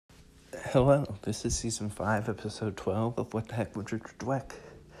Hello, this is season 5, episode 12 of What the Heck with Richard Dweck.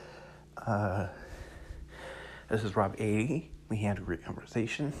 This is Rob 80. We had a great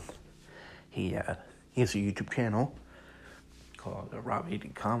conversation. He has a YouTube channel called Rob 80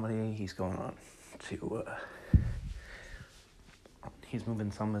 Comedy. He's going on to, he's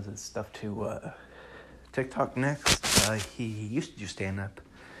moving some of his stuff to TikTok next. He used to do stand-up,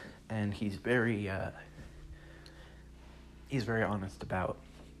 and he's very honest about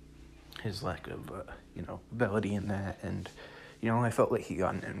his lack of, ability in that, and, I felt like he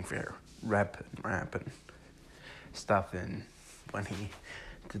got an unfair rap and stuff, and when he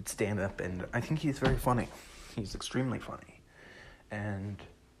did stand-up, and I think he's very funny. He's extremely funny, and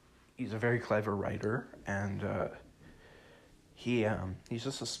he's a very clever writer, and, he's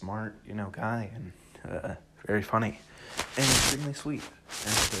just a smart, guy, and, very funny, and extremely sweet,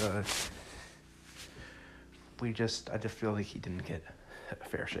 and, I just feel like he didn't get a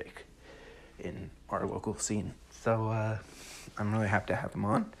fair shake in our local scene. So I'm really happy to have him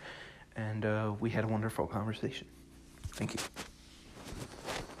on, and we had a wonderful conversation. Thank you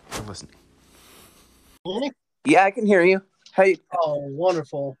for listening. Yeah, I can hear you. Hey, oh,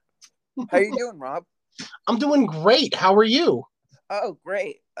 wonderful. How you doing, Rob? I'm doing great. How are you? Oh,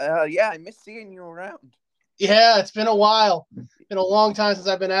 great. Yeah, I miss seeing you around. Yeah, it's been a while. Been a long time since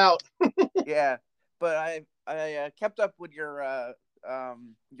I've been out. Yeah, but I kept up with your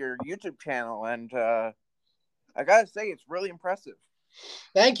YouTube channel, and I gotta say it's really impressive.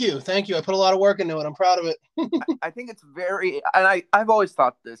 Thank you. I put a lot of work into it. I'm proud of it. I think it's very, and I've always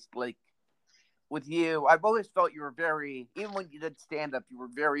thought this, like, with you, I've always felt you were very, even when you did stand up, you were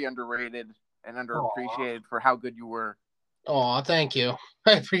very underrated and underappreciated for how good you were. Oh, thank you.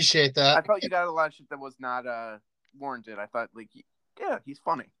 I appreciate that. I felt you got a lot of shit that was not warranted. I thought, like, yeah, he's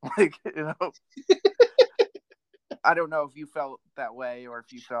funny. Like, I don't know if you felt that way or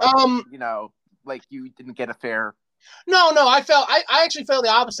if you felt, like you didn't get a fair. No, I actually felt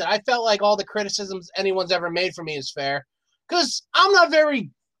the opposite. I felt like all the criticisms anyone's ever made for me is fair. Because I'm not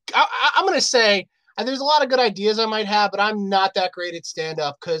very, I'm going to say, there's a lot of good ideas I might have, but I'm not that great at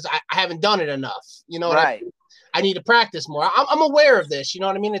stand-up because I haven't done it enough. You know what I mean? I need to practice more. I'm aware of this. You know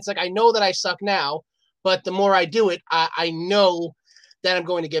what I mean? It's like I know that I suck now, but the more I do it, I know that I'm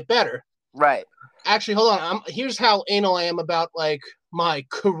going to get better. Right. Actually, hold on. Here's how anal I am about, like, my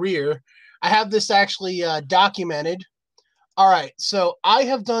career. I have this actually documented. All right. So I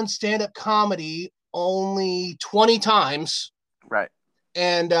have done stand-up comedy only 20 times. Right.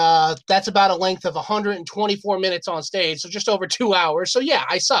 And that's about a length of 124 minutes on stage. So just over 2 hours. So, yeah,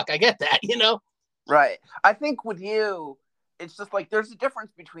 I suck. I get that, Right. I think with you, it's just like there's a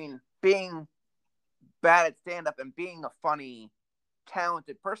difference between being bad at stand-up and being a funny,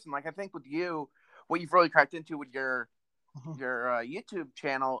 talented person. Like, I think with you, what you've really cracked into with your YouTube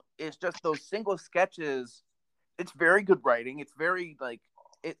channel is just those single sketches. It's very good writing. It's very, like,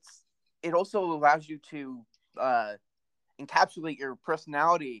 it also allows you to encapsulate your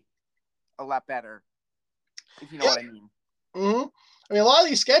personality a lot better, if you know what I mean. Mm-hmm. I mean, a lot of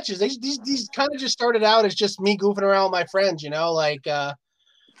these sketches, these kind of just started out as just me goofing around with my friends, like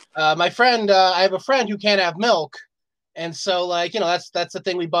my friend, I have a friend who can't have milk. And so, like, that's the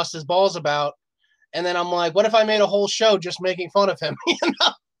thing we bust his balls about. And then I'm like, what if I made a whole show just making fun of him?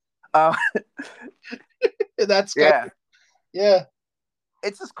 That's yeah. Yeah.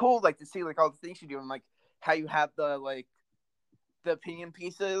 It's just cool, like, to see, like, all the things you do and, like, how you have the opinion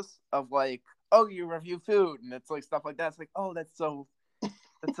pieces of, like, oh, you review food, and it's like stuff like that. It's like, oh, that's so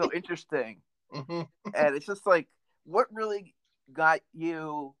interesting. Mm-hmm. And it's just like, what really got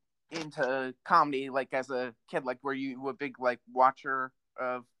you into comedy, like, as a kid? Like, were you a big, like, watcher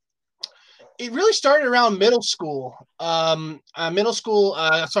of? It really started around middle school. I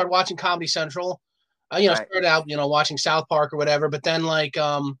started watching Comedy Central. Started out, watching South Park or whatever, but then, like,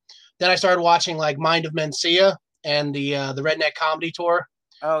 then I started watching, like, Mind of Mencia and the Redneck Comedy Tour.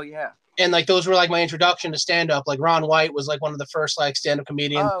 Oh yeah. And, like, those were, like, my introduction to stand-up. Like, Ron White was, like, one of the first, like, stand-up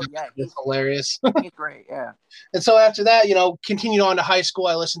comedians. Oh, yeah. He's hilarious. He's great, yeah. And so after that, continued on to high school.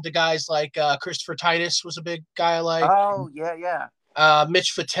 I listened to guys like Christopher Titus was a big guy I liked. Oh, yeah.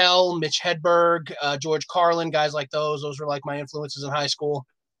 Mitch Fattel, Mitch Hedberg, George Carlin, guys like those. Those were, like, my influences in high school.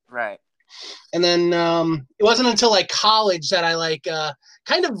 Right. And then it wasn't until, like, college that I, like,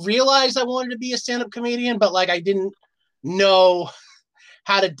 kind of realized I wanted to be a stand-up comedian, but, like, I didn't know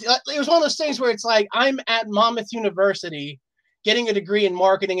how to do it. Was one of those things where it's like, I'm at Monmouth University getting a degree in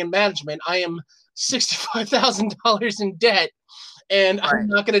marketing and management. I am $65,000 in debt, and right. I'm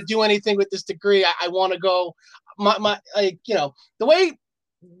not going to do anything with this degree. I want to go the way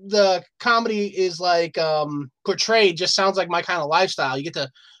the comedy is, like, portrayed just sounds like my kind of lifestyle. You get to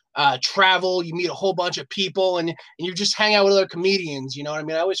travel, you meet a whole bunch of people, and you just hang out with other comedians. You know what I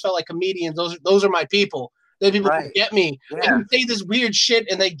mean? I always felt like comedians; those are my people. They're people who get me. I can say this weird shit,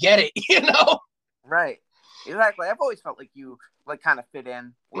 and they get it. You know? Right. Exactly. I've always felt like you like kind of fit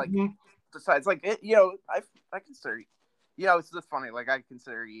in. Like besides, like I consider, it's just funny. Like I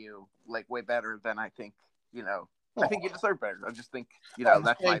consider you like way better than I think. I think you deserve better. I just think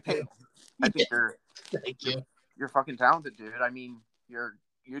that's my opinion. I think Thank you. You're fucking talented, dude. I mean, your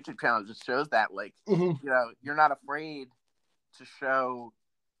YouTube channel just shows that. Like, you're not afraid to show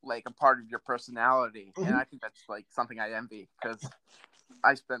like a part of your personality, and I think that's like something I envy because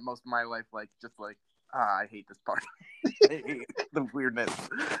I spent most of my life like just like I hate this part, I hate the weirdness.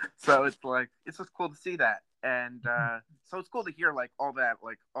 So it's like it's just cool to see that, and so it's cool to hear like all that,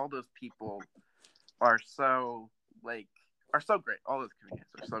 like all those people are so great. All those comedians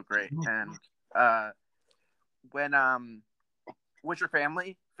are so great, and when was your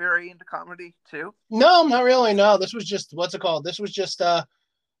family very into comedy too? No, not really. No, this was just what's it called? This was just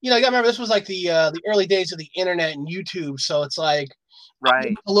you gotta remember this was like the early days of the internet and YouTube, so it's like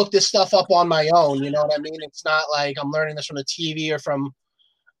right. I look this stuff up on my own. You know what I mean? It's not like I'm learning this from the TV or from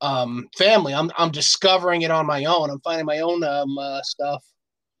family. I'm discovering it on my own. I'm finding my own stuff.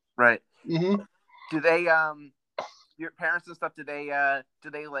 Right. Mm-hmm. Do they your parents and stuff? Do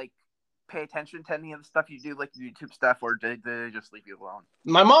they like pay attention to any of the stuff you do, like the YouTube stuff, or do they just leave you alone?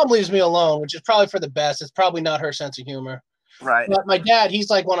 My mom leaves me alone, which is probably for the best. It's probably not her sense of humor. Right. But my dad, he's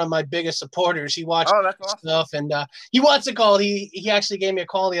like one of my biggest supporters. He watches stuff, and he wants to call. He actually gave me a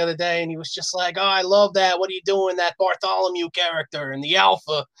call the other day, and he was just like, "Oh, I love that. What are you doing? That Bartholomew character and the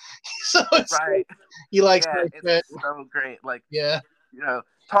Alpha." So it's right. He likes it's so great. Like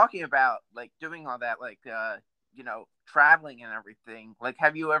talking about like doing all that, like traveling and everything. Like,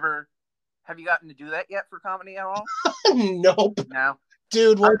 have you gotten to do that yet for comedy at all? Nope. No,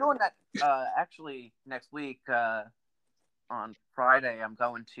 dude. I'm doing that actually next week. On Friday, I'm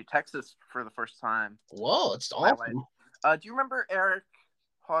going to Texas for the first time. Whoa, it's awesome. Do you remember Eric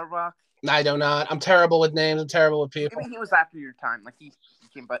Hardrock? I do not. I'm terrible with names. I'm terrible with people. Maybe he was after your time. Like he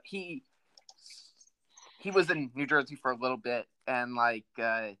came, but he was in New Jersey for a little bit, and like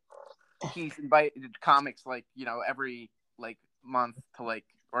he's invited comics like every like month to like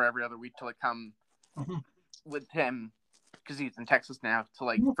or every other week to like come with him because he's in Texas now to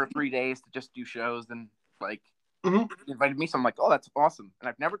like for 3 days to just do shows and like. He invited me, so I'm like, oh, that's awesome. And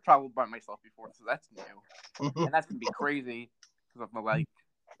I've never traveled by myself before, so that's new. And that's going to be crazy because of like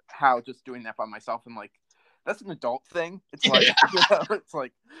how just doing that by myself and like that's an adult thing. It's like it's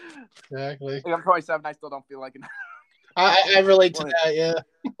like exactly. Like, I'm 27, I still don't feel like it. I relate to that, yeah.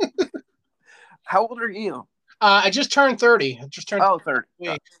 How old are you? I just turned 30. I just turned 30.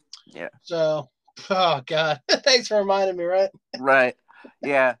 Yeah. So, oh God, thanks for reminding me. Right.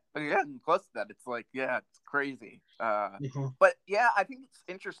 Yeah, but you're getting close to that. It's like, yeah, it's crazy. But yeah, I think it's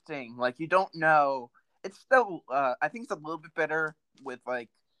interesting. Like, you don't know. It's still, I think it's a little bit better with like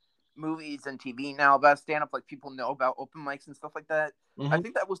movies and TV now about stand up. Like, people know about open mics and stuff like that. I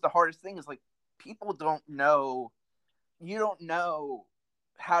think that was the hardest thing is like, people don't know. You don't know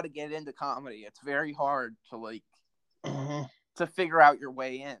how to get into comedy. It's very hard to like, to figure out your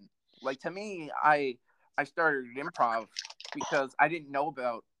way in. Like, to me, I started improv because I didn't know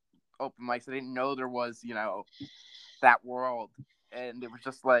about open mics. I didn't know there was, that world. And it was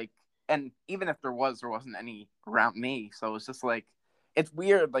just like, and even if there wasn't any around me. So it's just like, it's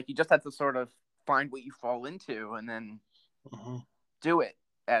weird. Like, you just have to sort of find what you fall into and then do it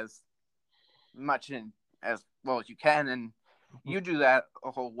as much and as well as you can. And you do that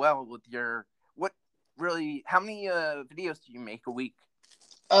a whole well with your, how many videos do you make a week?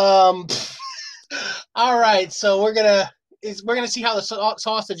 All right. So we're going to see how the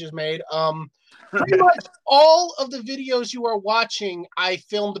sausage is made. Pretty much all of the videos you are watching, I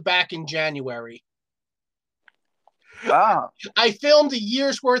filmed back in January. Wow. I filmed a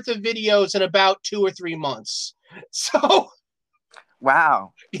year's worth of videos in about 2 or 3 months. So.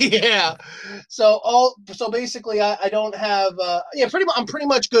 Wow. Yeah. So basically, I don't have. I'm pretty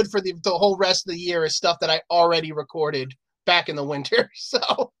much good for the whole rest of the year is stuff that I already recorded back in the winter. So.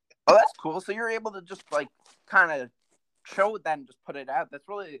 Oh, that's cool. So you're able to just like kind of show that and just put it out. That's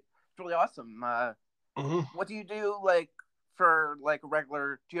really awesome. What do you do like for like a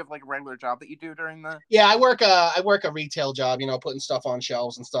regular? Do you have like a regular job that you do during the? Yeah, I work a retail job. Putting stuff on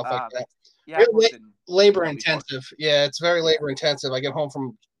shelves and stuff like that. Yeah, labor intensive. Yeah, it's very labor intensive. I get home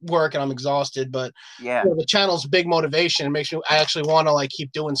from work and I'm exhausted, but the channel's big motivation. It makes me I actually want to like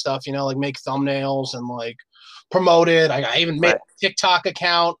keep doing stuff. Like make thumbnails and like promote it. I even made a TikTok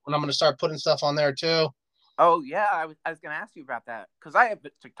account and I'm going to start putting stuff on there too. Oh yeah, I was gonna ask you about that because I have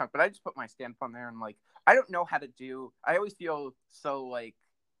TikTok, but I just put my stand up on there and like I don't know how to do. I always feel so like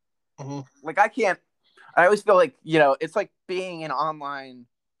I can't. I always feel like it's like being an online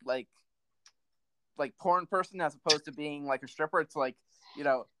like porn person as opposed to being like a stripper. It's like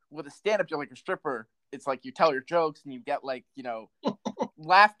with a stand up you're like a stripper. It's like you tell your jokes and you get like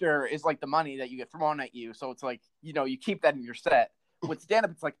laughter is like the money that you get thrown at you. So it's like you keep that in your set. With stand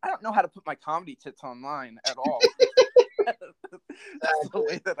up, it's like I don't know how to put my comedy tits online at all. That's the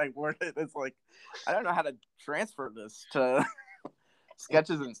way that I word it. It's like I don't know how to transfer this to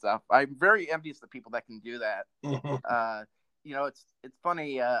sketches and stuff. I'm very envious of people that can do that. It's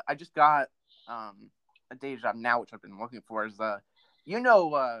funny. I just got a day job now, which I've been looking for. Is Carl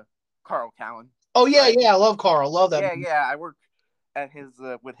Callen? Oh yeah, right? yeah. I love Carl. Love that. Yeah. I work at his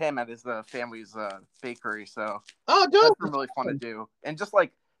with him at his family's bakery. So dude, that's been really fun to do. And just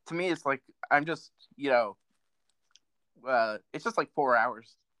like to me, it's like I'm just it's just like 4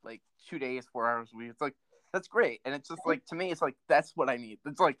 hours, like 2 days, 4 hours a week. It's like that's great. And it's just like to me, it's like that's what I need.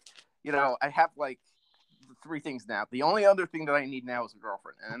 It's like I have like 3 things now. The only other thing that I need now is a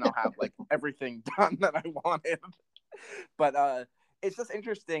girlfriend, and then I'll have like everything done that I wanted. But it's just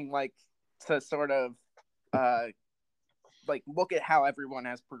interesting, like to sort of like look at how everyone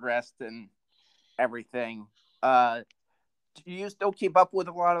has progressed and everything. Do you still keep up with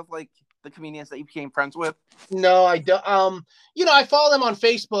a lot of like the comedians that you became friends with? No, I don't. I follow them on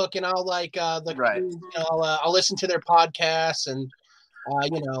Facebook, and I'll like right. I'll listen to their podcasts, and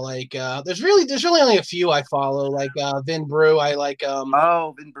there's really only a few I follow, like Vin Brew. I like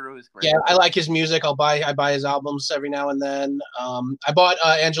Vin Brew is great. Yeah, I like his music. I buy his albums every now and then. I bought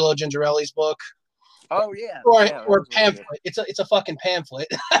Angelo Gingerelli's book. Oh yeah, or pamphlet. Really it's a fucking pamphlet.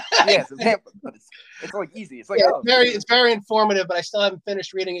 Yeah, it's a pamphlet, but it's like easy. It's like it's very informative, but I still haven't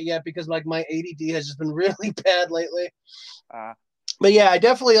finished reading it yet because like my ADD has just been really bad lately. But yeah, I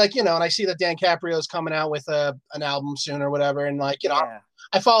definitely and I see that Dan Caprio is coming out with an album soon or whatever, and I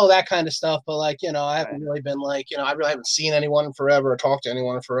follow that kind of stuff. But I haven't really been I really haven't seen anyone in forever or talked to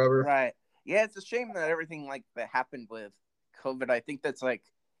anyone in forever. Right. Yeah, it's a shame that everything like that happened with COVID. I think that's like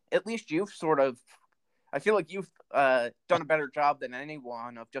at least you've sort of. I feel like you've done a better job than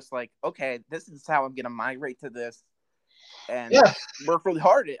anyone of just like, okay, this is how I'm going to migrate to this and work really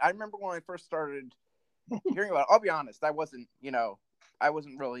hard. I remember when I first started hearing about it, I'll be honest, I wasn't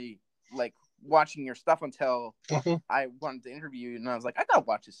really like watching your stuff until I wanted to interview you. And I was like, I got to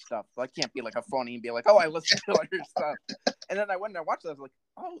watch this stuff. I can't be like a phony and be like, oh, I listen to all your stuff. And then I went and I watched it. I was like,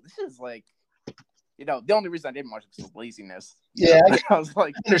 oh, this is like, the only reason I didn't watch it was laziness. I was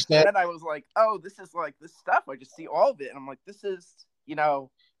like, I understand. And then I was like, oh, this is like this stuff. I just see all of it, and I'm like, this is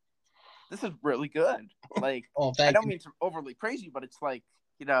really good. Like, I don't mean to overly praise you, but it's like,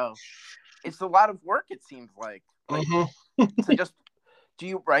 it's a lot of work. It seems like to just do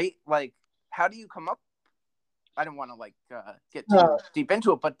you write like how do you come up? I don't want to like get too deep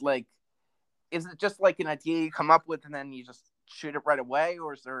into it, but like, is it just like an idea you come up with and then you just shoot it right away,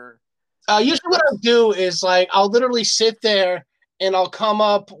 or is there? Usually what I'll do is like I'll literally sit there and I'll come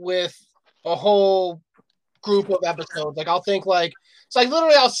up with a whole group of episodes. Like I'll think like it's like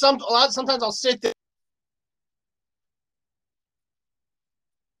literally sometimes I'll sit there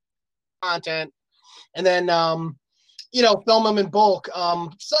content and then film them in bulk.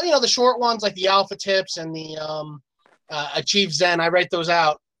 So the short ones like the Alpha Tips and the Achieve Zen, I write those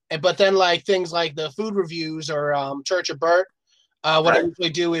out. But then like things like the food reviews or Church of Bert. What I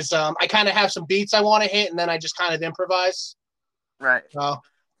usually do is I kind of have some beats I want to hit, and then I just kind of improvise. Right.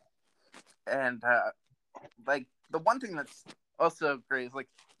 And like the one thing that's also great is like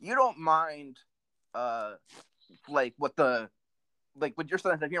you don't mind like what your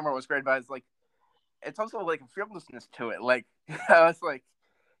sense of humor was great about is like it's also like a fearlessness to it. Like it's like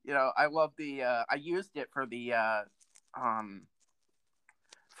I love the I used it for the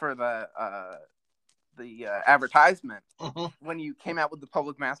advertisement when you came out with the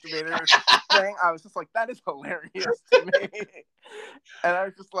public masturbator thing. I was just like, that is hilarious to me. And I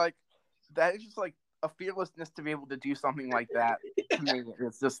was just like, that is just like a fearlessness to be able to do something like that. To me,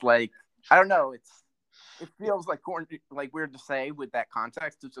 it's just like, I don't know. It feels like weird to say with that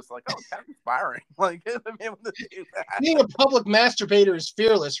context. It's just like, oh, it's kind of inspiring. Like to be able to do that. Being a public masturbator is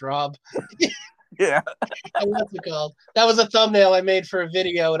fearless, Rob. Yeah. What's it called? That was a thumbnail I made for a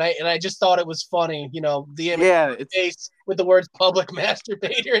video, and I just thought it was funny. The image face with the words "public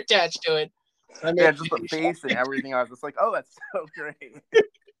masturbator" attached to it. Just the face and everything. I was just like, oh, that's so great.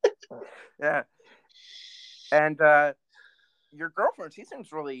 Yeah. And your girlfriend, she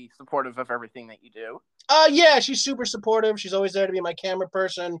seems really supportive of everything that you do. Yeah, she's super supportive. She's always there to be my camera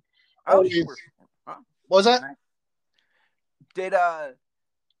person. Oh, What was that? Did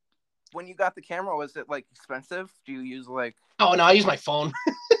when you got the camera, was it like expensive? Do you use like? Oh no, I use my phone.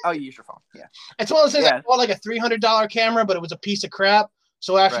 Oh, you use your phone. Yeah. It's one of those things. Yeah. I bought like a $300 camera, but it was a piece of crap.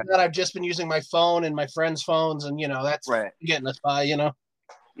 So after Right. that, I've just been using my phone and my friends' phones, and that's Right. getting us by.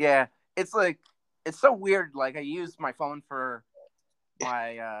 Yeah, it's like it's so weird. Like I use my phone for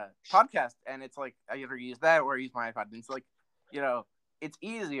my podcast, and it's like I either use that or I use my iPod. And it's like, it's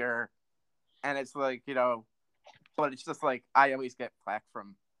easier, and it's like, but it's just like I always get flack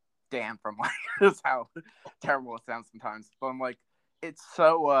from Dan from like just how terrible it sounds sometimes. But I'm like, it's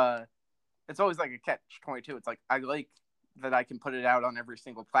so it's always like a catch-22. It's like I like that I can put it out on every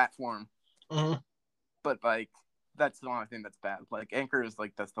single platform, but like that's the only thing that's bad. Like Anchor is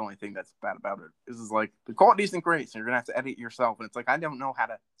like that's the only thing that's bad about it. This is like the quality isn't great, so you're gonna have to edit yourself, and it's like I don't know how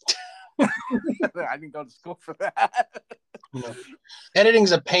to. I didn't go to school for that.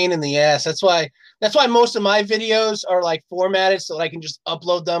 Editing's a pain in the ass. That's why most of my videos are like formatted so that I can just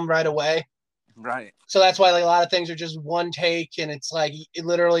upload them right away. Right. So that's why like a lot of things are just one take, and it's like it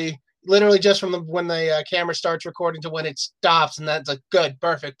literally just from when the camera starts recording to when it stops, and that's like good,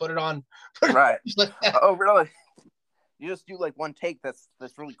 perfect. Put it on. Right. Oh, really? You just do like one take. That's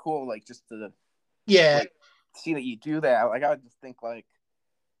really cool. Like just to like, see that you do that. Like I would just think like,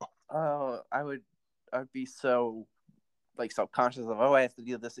 oh, I'd be so like self-conscious of I have to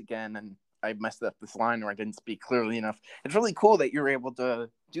do this again, and I messed up this line or I didn't speak clearly enough. It's really cool that you're able to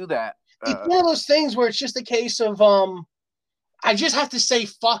do that. It's one of those things where it's just a case of I just have to say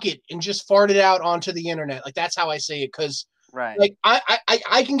fuck it and just fart it out onto the internet. Like that's how I say it, because right. Like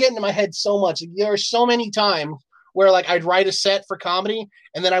I can get into my head so much. There are so many times where like I'd write a set for comedy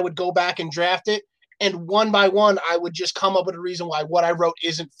and then I would go back and draft it, and one by one I would just come up with a reason why what I wrote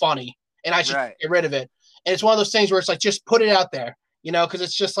isn't funny and I should get rid of it. And it's one of those things where it's like just put it out there, because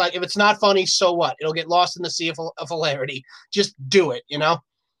it's just like if it's not funny, so what? It'll get lost in the sea of hilarity. Just do it,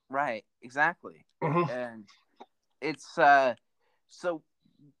 Right, exactly. And it's so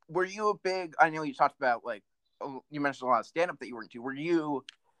were you a big? I know you talked about like you mentioned a lot of stand-up that you were into. Were you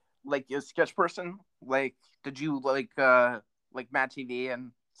like a sketch person? Like, did you like Mad TV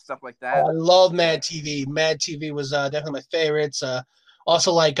and stuff like that? Oh, I love Mad TV. Mad TV was definitely my favorites.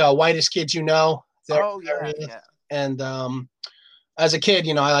 Also like Whitest Kids You Know. Yeah. And as a kid,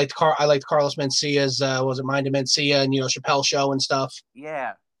 I liked Carlos Mencia's was it Mind of Mencia and Chappelle Show and stuff.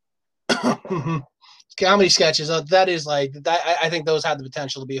 Yeah. Comedy sketches, that is like that. I think those had the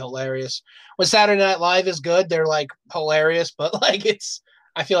potential to be hilarious. When Saturday Night Live is good, they're like hilarious, but like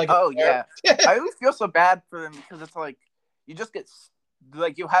I feel like yeah. I always feel so bad for them because it's like you just get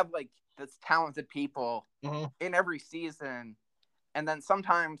like you have like this talented people in every season, and then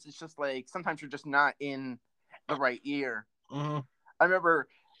sometimes it's just like sometimes you're just not in the right year. I remember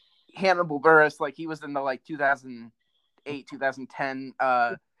Hannibal Buress, like he was in the like 2008 2010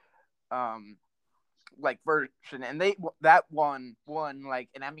 like version, and that won like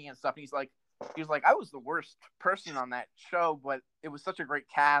an Emmy and stuff. And he was like I was the worst person on that show, but it was such a great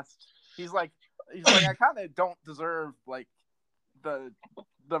cast. He's like I kind of don't deserve like the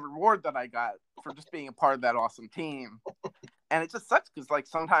reward that I got for just being a part of that awesome team. And it just sucks because like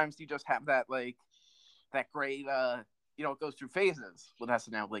sometimes you just have that like that great it goes through phases with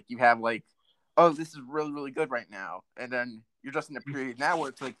SNL. Like you have like, oh, this is really, really good right now. And then you're just in a period now where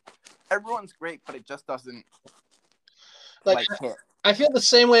it's like everyone's great, but it just doesn't like hit. I feel the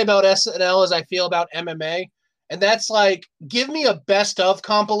same way about SNL as I feel about MMA. And that's like, give me a best of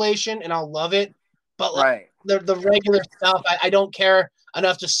compilation and I'll love it. But like the regular stuff, I don't care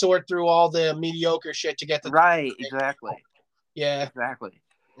enough to sort through all the mediocre shit to get the exactly. Yeah. Exactly.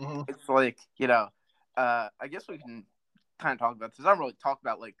 It's like, I guess we can kind of talk about this. I don't really talk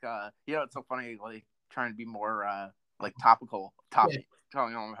about like it's so funny like trying to be more like topic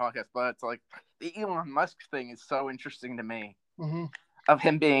talking on the podcast, but it's like the Elon Musk thing is so interesting to me of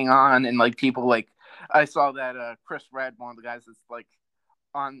him being on, and like people like I saw that Chris Redd, one of the guys that's like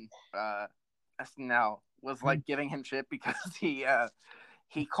on SNL, was like giving him shit because he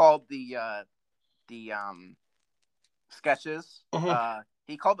called the sketches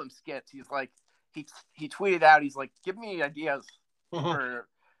he called them skits. He's like he tweeted out, he's like, give me ideas for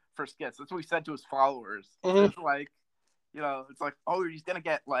skits. That's what he said to his followers. It's like, it's like, oh, he's gonna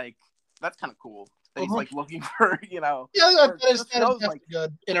get like, that's kind of cool. He's like looking for, that is like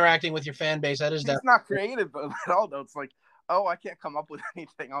good interacting with your fan base. That is definitely not creative at all though. It's like, oh, I can't come up with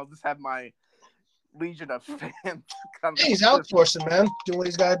anything. I'll just have my legion of fans come. Hey, he's outsourcing, man. Do what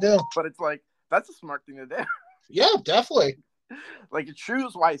he's got to do. But it's like, that's a smart thing to do. Yeah, definitely. like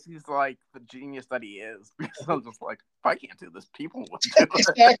shoes wise, he's like the genius that he is. Because I'm just like, if I can't do this, people would do it.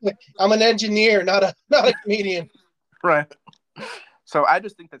 Exactly. I'm an engineer, not a comedian. Right. So I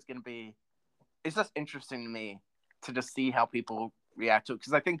just think that's gonna be. It's just interesting to me to just see how people react to it,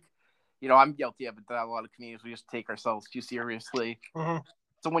 because I think, I'm guilty of it, that a lot of comedians, we just take ourselves too seriously. Mm-hmm.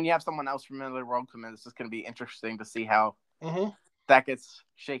 So when you have someone else from another world come in, it's just going to be interesting to see how Mm-hmm. that gets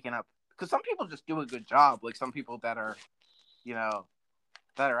shaken up. Because some people just do a good job. Like some people that are,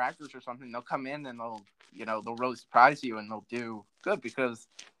 that are actors or something, they'll come in and they'll really surprise you and they'll do good because,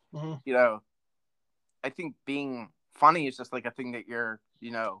 Mm-hmm. I think being funny is just like a thing that you're,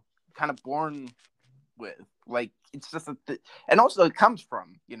 kind of born with. Like it's just and also it comes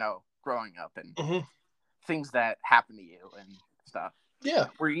from, growing up and Mm-hmm. things that happen to you and stuff. Yeah.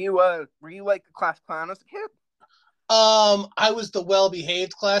 Were you like a class clown as a kid? I was the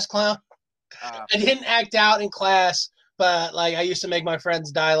well-behaved class clown. I didn't act out in class, but like I used to make my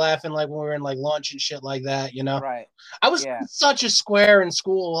friends die laughing, like when we were in like lunch and shit like that. Right. I was such a square in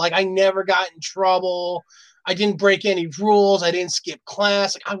school. Like I never got in trouble. I didn't break any rules. I didn't skip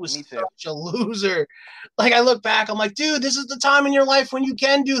class. Like I was such a loser. Like I look back, I'm like, dude, this is the time in your life when you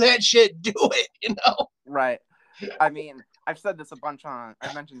can do that shit. Do it, Right. I mean, I've said this a bunch on.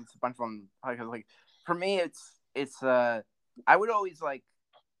 I've mentioned this a bunch on. Like for me, it's I would always like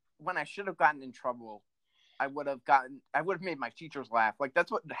when I should have gotten in trouble. I would have made my teachers laugh. Like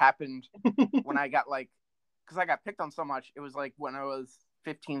that's what happened when I got because I got picked on so much. It was like when I was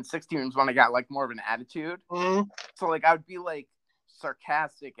 15, 16 was when I got like more of an attitude. Mm-hmm. So like I would be like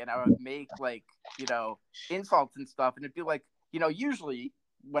sarcastic and I would make like, insults and stuff. And it'd be like, usually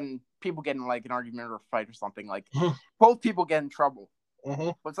when people get in like an argument or a fight or something, like both people get in trouble. Mm-hmm.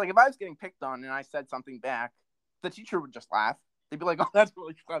 But it's like if I was getting picked on and I said something back, the teacher would just laugh. They'd be like, oh, that's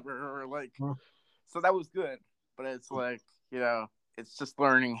really clever. Or like, so that was good. But it's like, it's just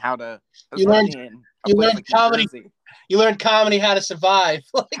learning how to. You learned comedy. You learned comedy, how to survive.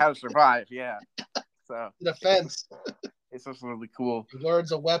 How to survive, yeah. So defense. It's just really cool.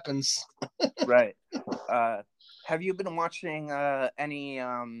 Words are weapons. Right. Have you been watching any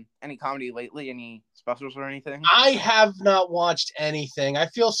comedy lately? Any specials or anything? I have not watched anything. I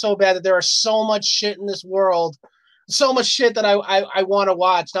feel so bad that there are so much shit in this world. So much shit that I want to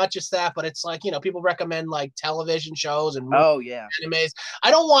watch. Not just that, but it's like, people recommend like television shows and animes.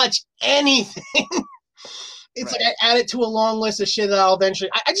 I don't watch anything. It's like I add it to a long list of shit that I'll eventually.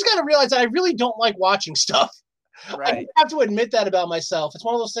 I just got to realize that I really don't like watching stuff. Right. I have to admit that about myself. It's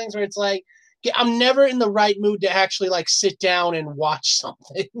one of those things where it's like I'm never in the right mood to actually like sit down and watch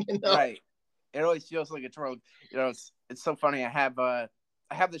something. Right. It always feels like it's real. It's so funny. I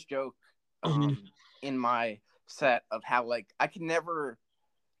have this joke in my set of how like I can never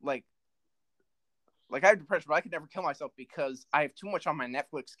like I have depression, but I could never kill myself because I have too much on my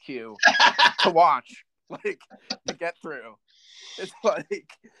Netflix queue to watch, like to get through. It's like,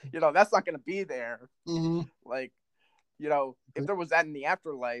 that's not going to be there. Mm-hmm. Like, if there was that in the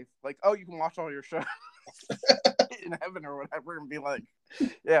afterlife, like, oh, you can watch all your shows in heaven or whatever and be like,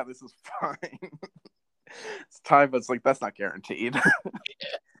 yeah, this is fine. It's time, but it's like, that's not guaranteed.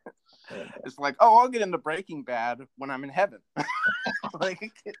 It's like, oh, I'll get into Breaking Bad when I'm in heaven.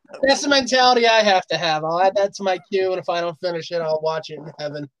 Like, that's the mentality I have to have. I'll add that to my queue, and if I don't finish it, I'll watch it in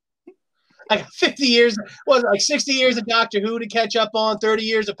heaven. I got 50 years, 60 years of Doctor Who to catch up on, 30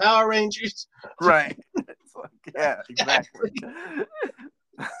 years of Power Rangers. Right. It's like, yeah, exactly.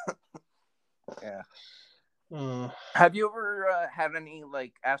 Yeah. Have you ever had any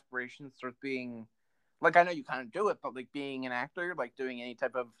like aspirations for being, like, I know you kind of do it, but like being an actor, like doing any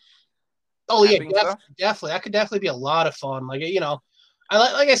type of definitely. That could definitely be a lot of fun. Like,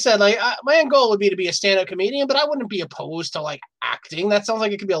 like I said, like my end goal would be to be a stand-up comedian, but I wouldn't be opposed to like acting. That sounds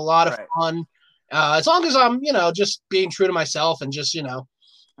like it could be a lot of fun, as long as I'm, just being true to myself and just, enjoying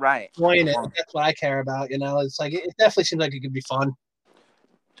it. That's what I care about. It's like it definitely seems like it could be fun.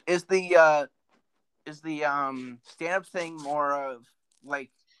 Is the stand-up thing more of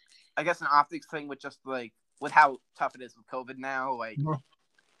like, I guess, an optics thing with just like with how tough it is with COVID now, like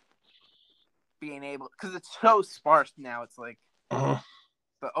being able, because it's so sparse now. It's like the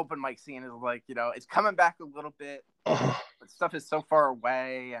open mic scene is like, it's coming back a little bit, but stuff is so far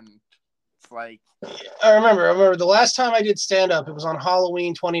away, and it's like. I remember the last time I did stand-up, it was on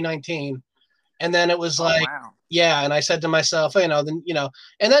Halloween 2019, and then it was like, and I said to myself, and then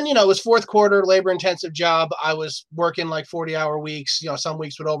it was fourth quarter, labor-intensive job. I was working like 40-hour weeks, some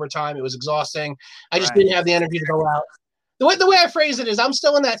weeks with overtime. It was exhausting. I just didn't have the energy to go out. The way I phrase it is I'm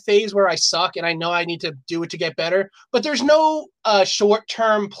still in that phase where I suck and I know I need to do it to get better, but there's no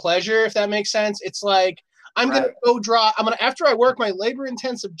short-term pleasure, if that makes sense. It's like I'm Right. gonna go drive. After I work my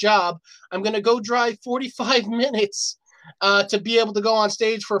labor-intensive job, I'm gonna go drive 45 minutes to be able to go on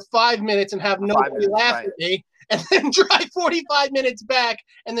stage for 5 minutes and have For 5 nobody minutes, laugh right. at me, and then drive 45 minutes back,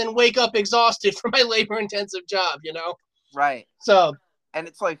 and then wake up exhausted from my labor-intensive job. Right. So, And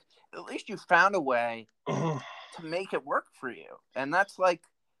it's like, at least you found a way to make it work for you. And that's like,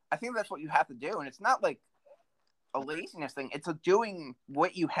 I think that's what you have to do. And it's not like a laziness thing. It's a doing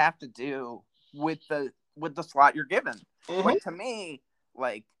what you have to do with the slot you're given. Like, to me,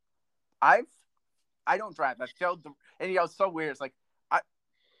 like, I don't drive. I failed and it's so weird. It's like,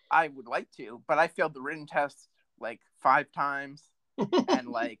 I would like to, but I failed the written test like 5 times. And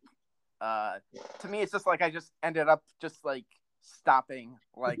like, to me, it's just like, I just ended up just like stopping,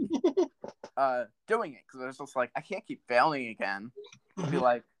 like, doing it. Cause it's just like, I can't keep failing again. I'd be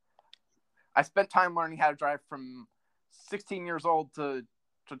like, I spent time learning how to drive from 16 years old to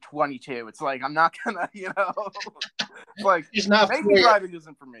 22. It's like, I'm not gonna, like, maybe driving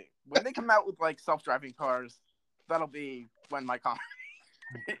isn't for me. When they come out with like self-driving cars, that'll be when my comedy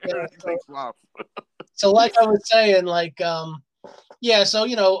takes off. So like I was saying, like, yeah, so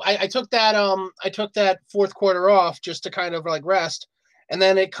I took that fourth quarter off just to kind of like rest, and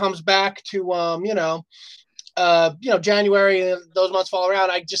then it comes back to January, and those months fall around.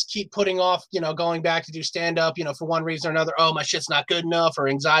 I just keep putting off, going back to do stand up, for one reason or another. Oh, my shit's not good enough, or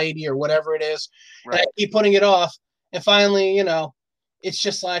anxiety, or whatever it is. Right. And I keep putting it off, and finally, it's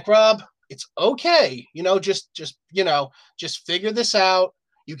just like, Rob, it's okay, just figure this out.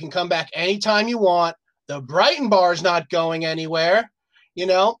 You can come back anytime you want. The Brighton bar's not going anywhere,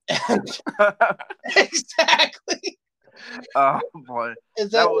 Exactly. Oh boy. Then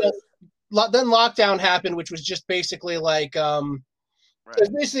lockdown happened, which was just basically like, Right. It was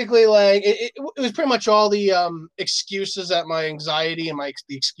basically like it was pretty much all the excuses that my anxiety and the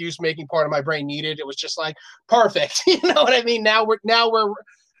excuse making part of my brain needed. It was just like perfect, you know what I mean? Now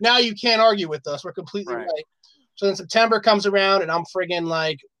you can't argue with us. We're completely right. So then September comes around, and I'm friggin'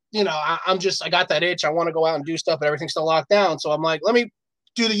 like, I got that itch. I want to go out and do stuff, but everything's still locked down. So I'm like, let me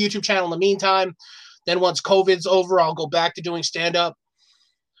do the YouTube channel in the meantime. Then once COVID's over, I'll go back to doing stand up.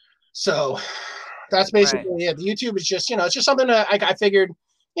 So that's basically it. The YouTube is just, it's just something that I figured,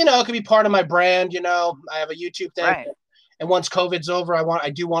 it could be part of my brand. I have a YouTube thing. Right. And once COVID's over, I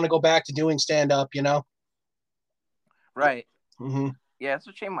do want to go back to doing stand up, Right. Mm-hmm. Yeah, it's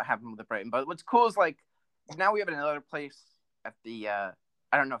a shame what happened with the Brighton. But what's cool is like now we have another place at the I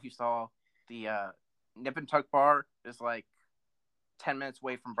don't know if you saw the Nip and Tuck bar is like 10 minutes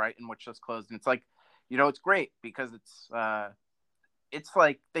away from Brighton, which just closed. And it's like, it's great because it's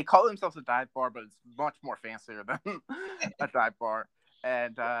like they call themselves a dive bar, but it's much more fancier than a dive bar.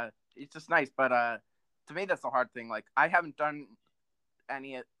 And it's just nice. But to me, that's the hard thing. Like, I haven't done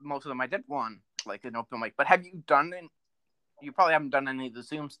most of them. I did one, like an open mic. But have you done it? You probably haven't done any of the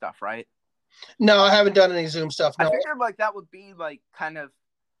Zoom stuff, right? No, I haven't done any Zoom stuff. No. I figured like that would be like kind of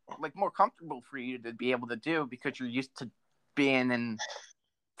like more comfortable for you to be able to do because you're used to being in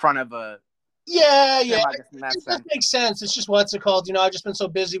front of a yeah. That makes sense. It's just what's it called? I've just been so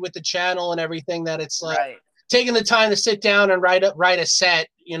busy with the channel and everything that it's like taking the time to sit down and write a set.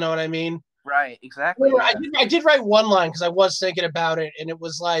 You know what I mean? Right. Exactly. Yeah. I did write one line because I was thinking about it, and it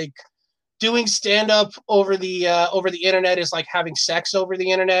was like doing stand up over the internet is like having sex over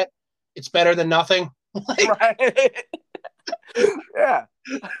the internet. It's better than nothing. Right. Yeah.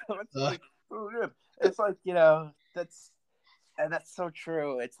 That's like so good. It's like, that's so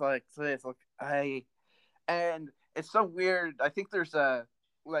true. It's like and it's so weird. I think there's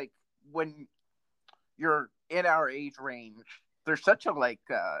like when you're in our age range, there's such a like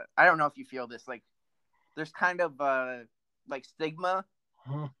I don't know if you feel this, like there's kind of like stigma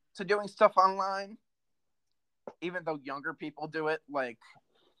to doing stuff online, even though younger people do it like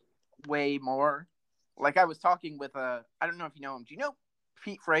way more. Like I was talking with I don't know if you know him. Do you know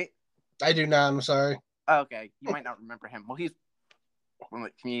Pete Freight? I do not. I'm sorry. Okay, you might not remember him. Well, he's from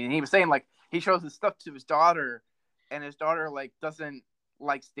the community. He was saying like he shows his stuff to his daughter, and his daughter like doesn't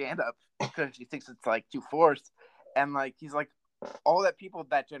like stand up because she thinks it's like too forced. And like he's like all that people of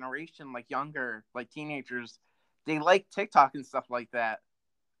that generation, like younger, like teenagers, they like TikTok and stuff like that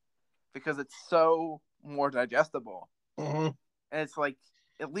because it's so more digestible. Mm-hmm. And it's like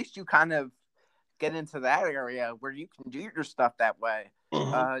at least you kind of get into that area where you can do your stuff that way.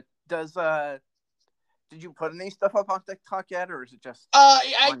 Mm-hmm. Did you put any stuff up on TikTok yet, or is it just?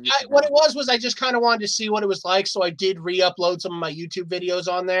 What it was I just kind of wanted to see what it was like, so I did re-upload some of my YouTube videos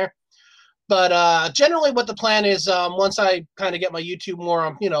on there. But generally, what the plan is, once I kind of get my YouTube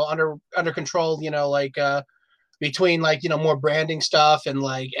more, under control, between like, more branding stuff and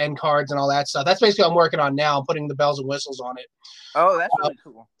like end cards and all that stuff. That's basically what I'm working on now. I'm putting the bells and whistles on it. Oh, that's really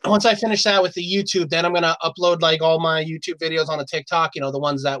cool. Once I finish that with the YouTube, then I'm going to upload like all my YouTube videos on the TikTok, the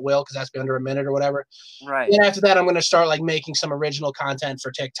ones that will, because that's be under a minute or whatever. Right. And after that, I'm going to start like making some original content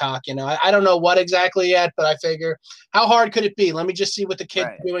for TikTok. I don't know what exactly yet, but I figure how hard could it be? Let me just see what the kids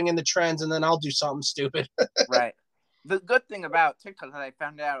are doing in the trends, and then I'll do something stupid. Right. The good thing about TikTok that I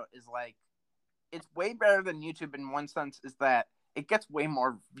found out is like, it's way better than YouTube in one sense, is that it gets way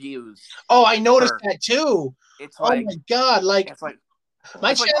more views. Oh, I noticed that too. It's like, oh my God. Like, it's like,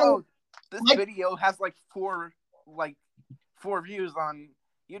 my it's channel, like, this video has like four views on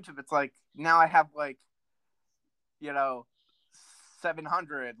YouTube. It's like, now I have like,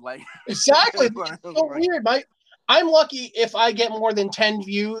 700. Like, exactly. It's so weird. I'm lucky if I get more than 10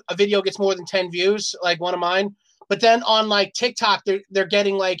 views. A video gets more than 10 views, like one of mine. But then on like TikTok, they're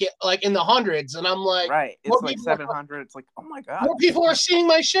getting like in the hundreds, and I'm like, right, it's like 700. It's like, oh my God, more people are seeing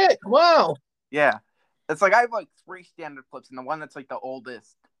my shit. Wow. Yeah, it's like I have like 3 standard clips, and the one that's like the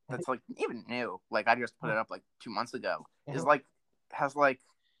oldest, that's like even new, like I just put it up like 2 months ago, is like has like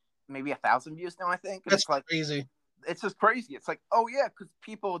maybe 1,000 views now, I think. That's it's like crazy. It's just crazy. It's like, oh yeah, because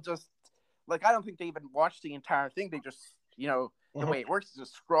people just like, I don't think they even watch the entire thing. They just the way it works is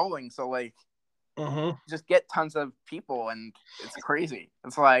just scrolling. So like. Just get tons of people, and it's crazy.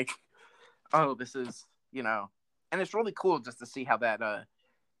 It's like, oh, this is and it's really cool just to see how that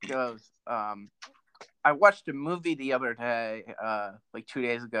goes. I watched a movie the other day, like 2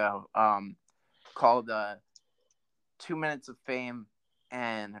 days ago, called 2 Minutes of Fame,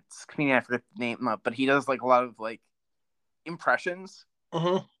 and it's a comedian, I forget the name, but he does like a lot of like impressions.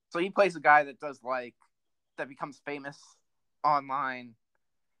 So he plays a guy that does like that becomes famous online,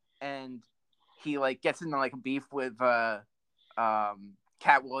 and he like gets into like a beef with Cat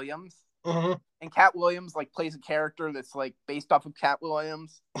Williams, and Cat Williams like plays a character that's like based off of Cat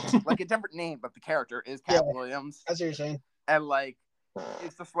Williams, like a different name, but the character is Cat Williams. That's what you're saying. And like,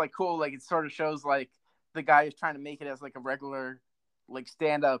 it's just like cool. Like, it sort of shows like the guy is trying to make it as like a regular like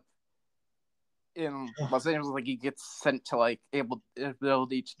stand up in Los Angeles. Like, he gets sent to like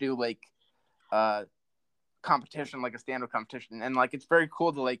ability to do like competition, like a stand up competition, and like it's very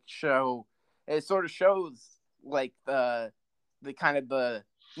cool to like show. It sort of shows like the kind of the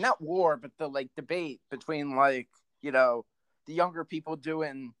not war, but the like debate between like the younger people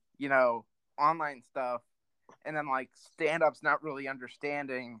doing online stuff, and then like stand-ups not really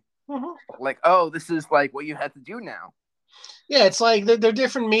understanding like, oh, this is like what you have to do now. Yeah, it's like they're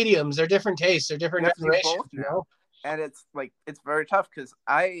different mediums, they're different tastes, they're different generations, and it's like it's very tough because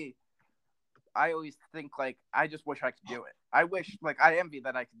I always think like I just wish I could do it. I wish, like, I envy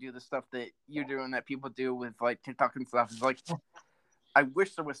that I could do the stuff that you do and that people do with like TikTok and stuff. It's like, I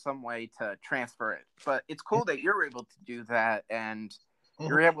wish there was some way to transfer it, but it's cool that you're able to do that, and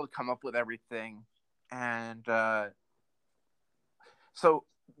you're able to come up with everything. And so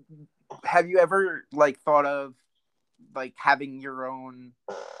have you ever like thought of like having your own,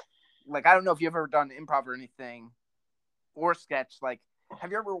 like, I don't know if you've ever done improv or anything or sketch, like,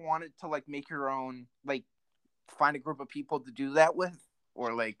 have you ever wanted to like make your own, like find a group of people to do that with,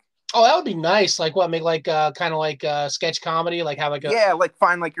 or like? Oh, that would be nice. Like what? Make like kind of like sketch comedy, like have like a like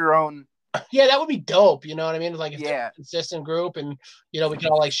find like your own. Yeah, that would be dope. You know what I mean? Like if a consistent group, and we can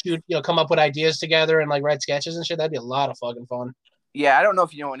all like shoot, come up with ideas together and like write sketches and shit. That'd be a lot of fucking fun. Yeah, I don't know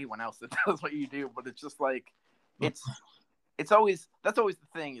if you know anyone else that does what you do, but it's just like it's always, that's always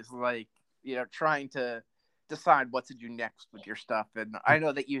the thing, is like trying to decide what to do next with your stuff. And I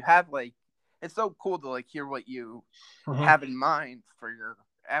know that you have like, it's so cool to like hear what you have in mind for your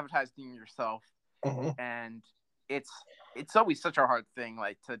advertising yourself, and it's always such a hard thing,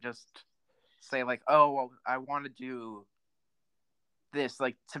 like to just say like, oh well, I want to do this.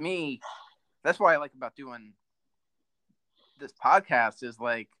 Like, to me, that's what I like about doing this podcast, is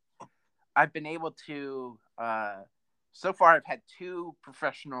like I've been able to so far I've had 2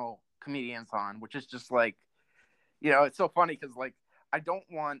 professional comedians on, which is just like, it's so funny because like I don't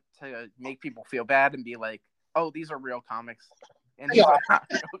want to make people feel bad and be like, oh, these are real comics. And these are not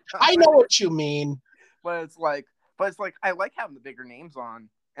real comics. I know what you mean. But it's like I like having the bigger names on.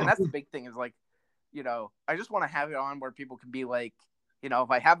 And that's the big thing, is like, I just want to have it on where people can be like,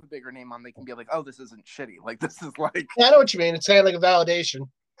 if I have a bigger name on, they can be like, oh, this isn't shitty. Like, this is like. Yeah, I know what you mean. It's kind of like a validation.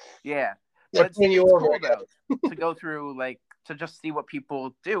 Yeah. But it's cool, though, to go through, like, to just see what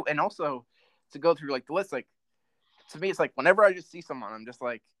people do. And also to go through, like, the list. Like, to me, it's like whenever I just see someone, I'm just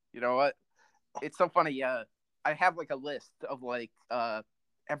like, you know what? It's so funny. I have like a list of like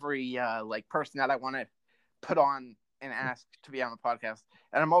every like person that I want to put on and ask to be on the podcast,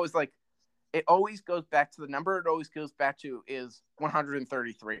 and I'm always like, it always goes back to the number. It always goes back to is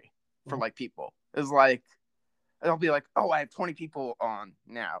 133 for like people. It's like it'll be like, oh, I have 20 people on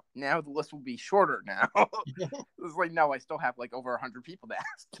now. Now the list will be shorter now. It's like, no, I still have like over 100 people to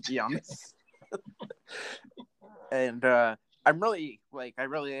ask to be on this. And I'm really I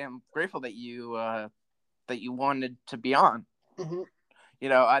really am grateful that you wanted to be on. Mm-hmm. You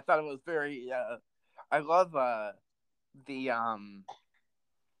know, I thought it was very. I love the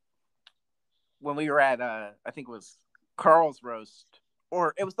when we were at I think it was Carl's roast,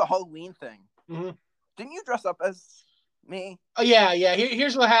 or it was the Halloween thing. Mm-hmm. Didn't you dress up as me? Oh yeah.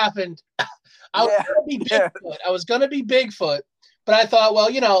 Here's what happened. I was gonna be Bigfoot. I was gonna be Bigfoot, but I thought, well,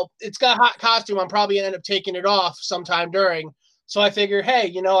 you know, it's got a hot costume. I'm probably gonna end up taking it off sometime during. So I figured, hey,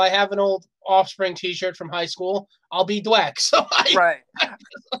 you know, I have an old Offspring T-shirt from high school. I'll be Dweck. So right.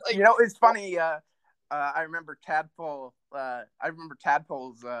 You know, it's funny. I remember Tadpole. I remember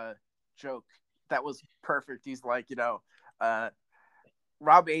Tadpole's joke. That was perfect. He's like, you know,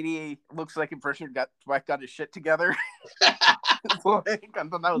 Rob 80 looks like a person who got his shit together. I thought that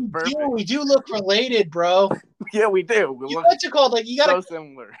was perfect. We do look related, bro. Yeah, we do. We look what's it called? Like, you gotta, so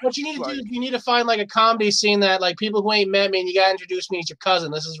similar. What you need to do is you need to find like a comedy scene that like people who ain't met me, and you gotta introduce me as your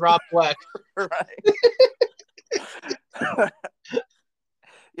cousin. This is Rob Dweck. Right.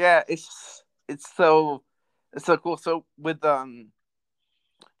 Yeah, it's so cool. So with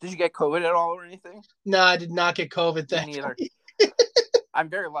did you get COVID at all or anything? No, I did not get COVID. Me neither. I'm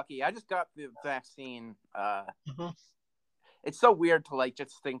very lucky. I just got the vaccine. Mm-hmm. It's so weird to like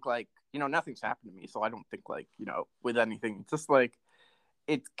just think like, you know, nothing's happened to me, so I don't think like, you know, with anything. It's just like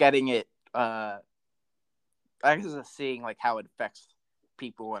it's getting it. I guess it's seeing like how it affects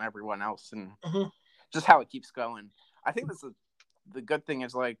people and everyone else, and just how it keeps going. I think the good thing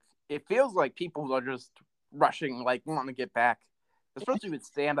is like it feels like people are just rushing, like wanting to get back, especially with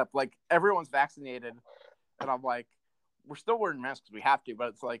stand up. Like everyone's vaccinated, and I'm like, we're still wearing masks because we have to, but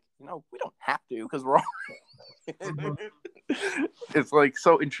it's like, you know, we don't have to because we're all. It's like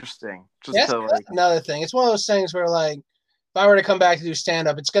so interesting. Just that's another thing. It's one of those things where like, if I were to come back to do stand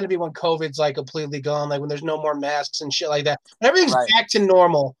up, it's going to be when COVID's like completely gone, like when there's no more masks and shit like that, and everything's back to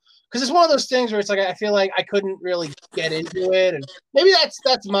normal. Because it's one of those things where it's like I feel like I couldn't really get into it, and maybe that's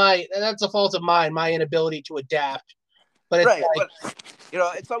a fault of mine, my inability to adapt. But it's right, like, but, you know,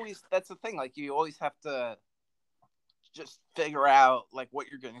 it's always that's the thing. Like you always have to just figure out like what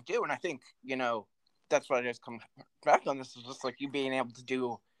you're going to do, and I think, you know, that's what I just come back on. This is just like you being able to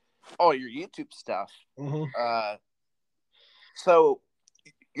do all your YouTube stuff. So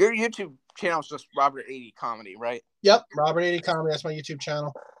your YouTube channel is just Robert 80 Comedy, right? Yep, Robert 80 Comedy. That's my YouTube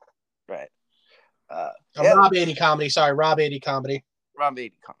channel. Right. Rob 80 Comedy. Sorry, Rob 80 Comedy. Rob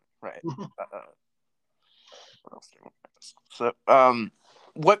 80 Comedy. Right. What else do you want? So,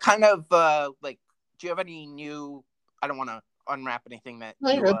 what kind of like? Do you have any new? I don't want to unwrap anything that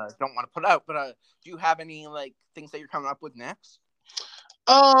you don't want to put out, but do you have any like things that you're coming up with next?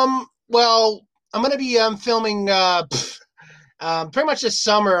 Well, I'm gonna be filming pretty much this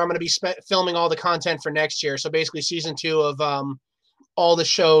summer. I'm gonna be filming all the content for next year. So basically, season 2 of all the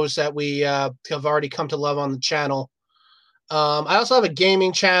shows that we have already come to love on the channel. I also have a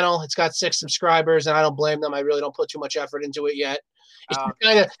gaming channel. It's got 6 subscribers, and I don't blame them. I really don't put too much effort into it yet.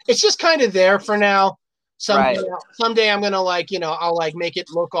 It's just kind of there for now. Someday I'm gonna like, you know, I'll like make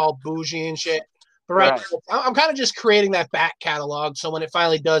it look all bougie and shit. But now, I'm kind of just creating that back catalog, so when it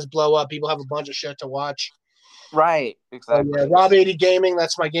finally does blow up, people have a bunch of shit to watch. Right, exactly. Yeah, Rob 80 Gaming.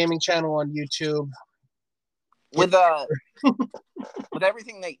 That's my gaming channel on YouTube. With with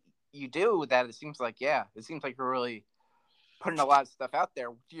everything that you do with that, it seems like you're really putting a lot of stuff out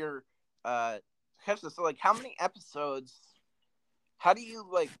there. With your so like how many episodes? How do you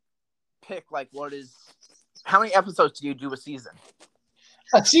like pick like how many episodes do you do a season?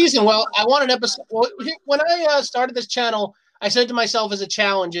 A season? Well, I want an episode. Well, when I started this channel, I said to myself as a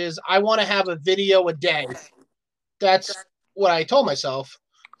challenge is I want to have a video a day. That's what I told myself.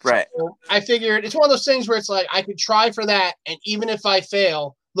 Right. So I figured it's one of those things where it's like I could try for that, and even if I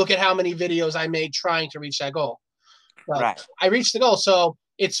fail, look at how many videos I made trying to reach that goal. But I reached the goal. So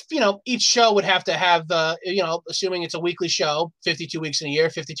it's, you know, each show would have to have you know, assuming it's a weekly show, 52 weeks in a year,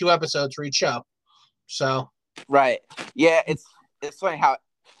 52 episodes for each show. So right. Yeah, it's funny how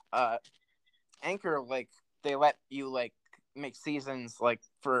Anchor, like, they let you like make seasons like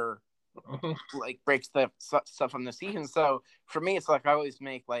for like breaks the stuff from the season. So for me, it's like I always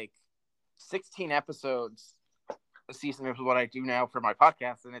make like 16 episodes a season is what I do now for my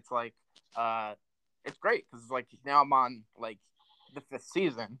podcast, and it's like it's great because like now I'm on like the 5th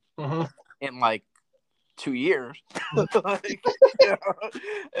season in like 2 years. Like, you know,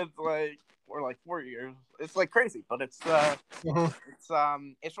 it's like for like 4 years. It's like crazy, but it's Mhm.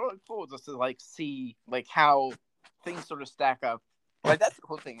 it's really cool just to like see like how things sort of stack up. Like that's the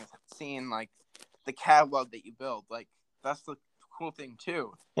cool thing is seeing like the catalog that you build. Like that's the cool thing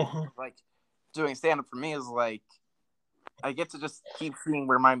too. Mhm. Like doing stand up for me is like I get to just keep seeing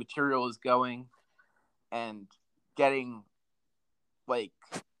where my material is going and getting like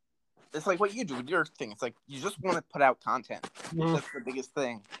it's like what you do with your thing. It's like you just want to put out content. Mhm. That's the biggest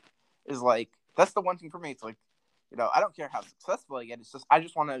thing. Is like that's the one thing for me. It's like, you know, I don't care how successful I get. It's just I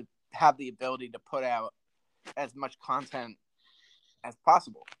just want to have the ability to put out as much content as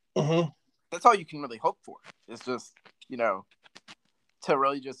possible. Mhm. That's all you can really hope for. It's just, you know, to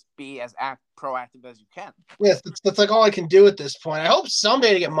really just be as proactive as you can. Yes, that's like all I can do at this point. I hope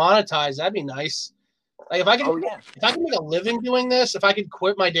someday to get monetized. That'd be nice. Like if I can make a living doing this, if I could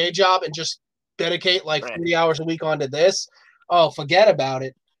quit my day job and just dedicate like 30 hours a week onto this, oh, forget about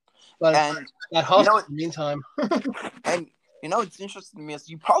it. But And that hustle you know, in the meantime. and you know, it's interesting to me is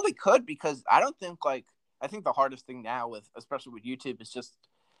you probably could because I don't think like I think the hardest thing now with especially with YouTube is just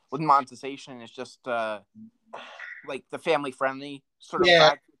with monetization is just like the family friendly sort of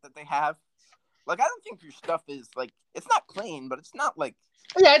practice that they have. Like I don't think your stuff is like it's not clean, but it's not like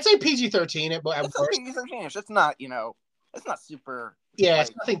yeah, I'd say PG-13. It's a PG-13. It's not, you know, it's not super. Yeah, like,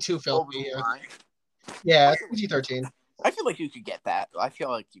 it's nothing too filthy. Over the line. Yeah, it's PG-13. I feel like you could get that. I feel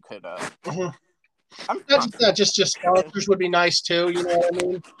like you could. Just sponsors would be nice too. You know what I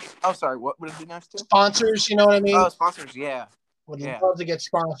mean? Oh, sorry. What would it be nice too? Sponsors. You know what I mean? Oh, sponsors. Yeah. Would love to get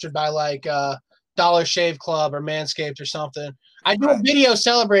sponsored by like Dollar Shave Club or Manscaped or something. I'd do a video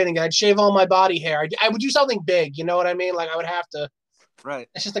celebrating it. I'd shave all my body hair. I would do something big. You know what I mean? Like I would have to. Right.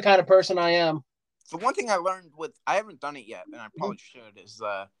 It's just the kind of person I am. The one thing I learned I haven't done it yet, and I probably should, is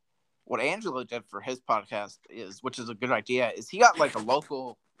what Angelo did for his podcast which is a good idea, is he got like a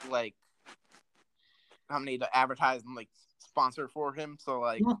local like company to advertise and like sponsor for him. So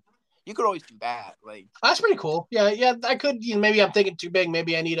like you could always do that. Like that's pretty cool. Yeah. I could. You know, maybe I'm thinking too big.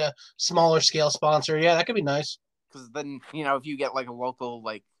 Maybe I need a smaller scale sponsor. Yeah, that could be nice. Because then you know if you get like a local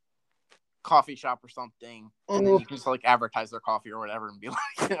like coffee shop or something, and then you can just like advertise their coffee or whatever and be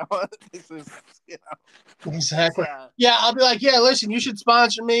like, you know, this is, you know. Exactly. Yeah, I'll be like, yeah, listen, you should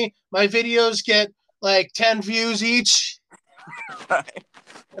sponsor me. My videos get like 10 views each. Right.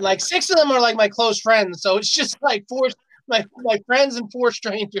 And like 6 of them are like my close friends. So it's just like my friends and 4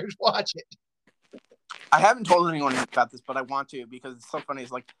 strangers watch it. I haven't told anyone about this, but I want to because it's so funny.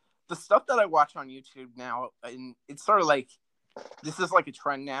 It's like the stuff that I watch on YouTube now, and it's sort of like this is like a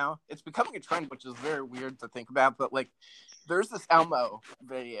trend now. It's becoming a trend, which is very weird to think about. But like, there's this Elmo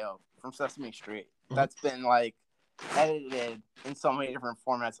video from Sesame Street that's been like edited in so many different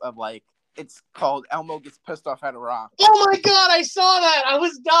formats. Of like, it's called Elmo Gets Pissed Off at a Rock. Oh my god, I saw that! I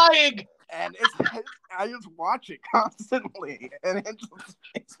was dying. And I just watch it constantly, and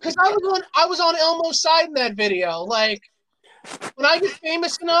because I was on Elmo's side in that video. Like, when I get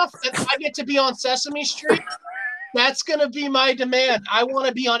famous enough that I get to be on Sesame Street. That's going to be my demand. I want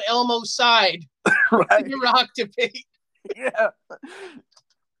to be on Elmo's side. Right. The rock debate. Yeah.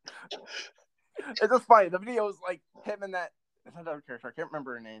 It's just funny. The video is like him and that another character. I can't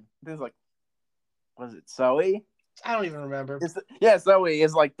remember her name. This is like, was it Zoe? I don't even remember. Zoe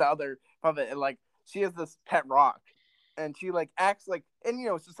is like the other puppet. And like, she has this pet rock. And she like acts like, and you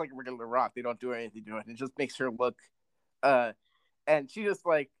know, it's just like a regular rock. They don't do anything to it. It just makes her look, and she just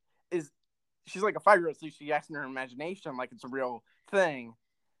like she's like a 5-year-old, so she acts in her imagination like it's a real thing.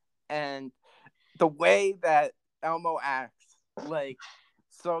 And the way that Elmo acts, like,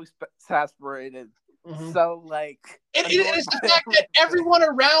 so exasperated, so like... It is the fact that everyone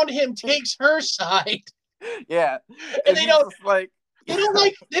around him takes her side. Yeah. And they don't... Like, they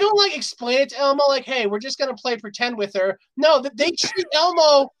don't like explain it to Elmo like, hey, we're just gonna play pretend with her. No, they treat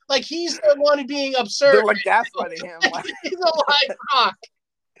Elmo like he's the one being absurd. They're like gaslighting him. Like... he's a live rock.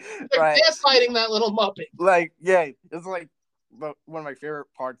 They're gaslighting that little Muppet. Like, yeah, it's like one of my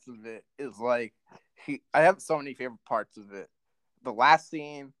favorite parts of it is like I have so many favorite parts of it. The last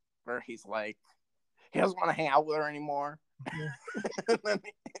scene where he's like he doesn't want to hang out with her anymore. And then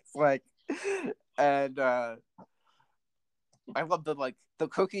it's like, and I love the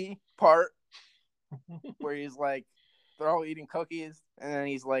cookie part where he's like they're all eating cookies, and then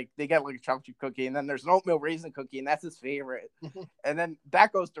he's like, they get like a chocolate chip cookie, and then there's an oatmeal raisin cookie, and that's his favorite. And then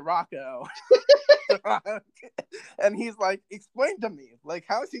that goes to Rocco. And he's like, explain to me, like,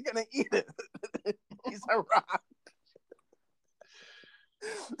 how is he gonna eat it? He's a rock.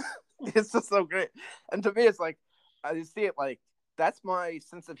 It's just so great. And to me, it's like, I just see it like, that's my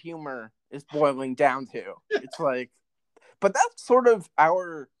sense of humor is boiling down to. It's like, but that's sort of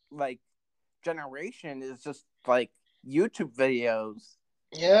our, like, generation is just like YouTube videos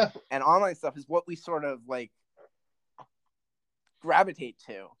Yeah. and online stuff is what we sort of like gravitate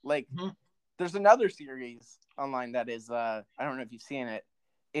to. Like, there's another series online that is I don't know if you've seen it,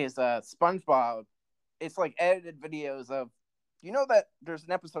 is SpongeBob. It's like edited videos of, you know, that there's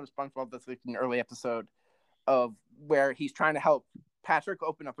an episode of SpongeBob that's like an early episode of where he's trying to help Patrick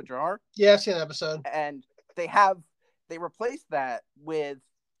open up a jar. Yeah, I've seen that episode. And they replaced that with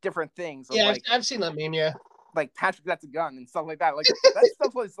different things. Yeah, like, I've seen that meme. Yeah, like Patrick that's a gun and stuff like that. Like that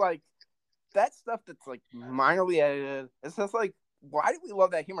stuff was like that stuff that's like minorly edited. It's just like, why do we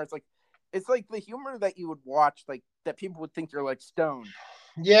love that humor? It's like the humor that you would watch, like that people would think you're like stoned.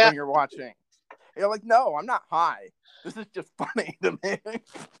 Yeah, when you're watching, you're like, no, I'm not high. This is just funny to me.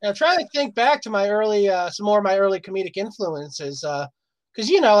 I'm trying to think back to my early, some more of my early comedic influences, because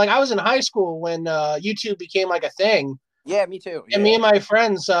you know, like I was in high school when YouTube became like a thing. Yeah, me too. And me and my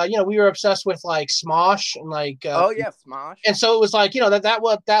friends, you know, we were obsessed with like Smosh and like. Smosh. And so it was like, you know,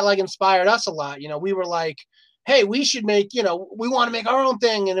 that like inspired us a lot. You know, we were like, hey, we should make, you know, we want to make our own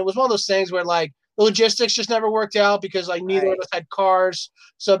thing. And it was one of those things where like the logistics just never worked out because like neither of us had cars.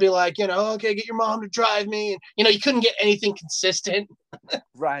 So it'd be like, you know, okay, get your mom to drive me. And, you know, you couldn't get anything consistent.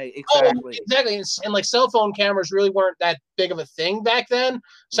 Right, exactly. Exactly. And like cell phone cameras really weren't that big of a thing back then.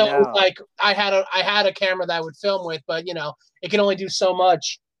 So it was like I had a camera that I would film with, but you know, it can only do so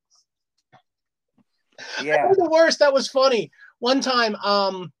much. Yeah. The worst, that was funny. One time,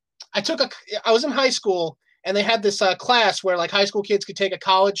 I was in high school and they had this class where like high school kids could take a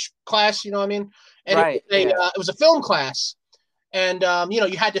college class, you know what I mean? And it was a film class. And, you know,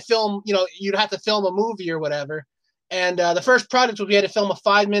 you had to film, you know, you'd have to film a movie or whatever. And the first project was we had to film a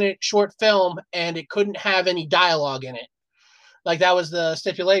 5-minute short film and it couldn't have any dialogue in it. Like that was the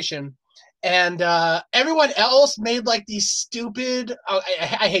stipulation. And everyone else made like these stupid,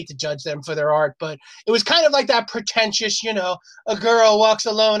 I hate to judge them for their art, but it was kind of like that pretentious, you know, a girl walks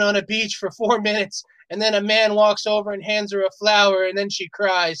alone on a beach for 4 minutes and then a man walks over and hands her a flower and then she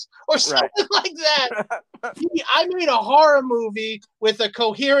cries or something like that. I made a horror movie with a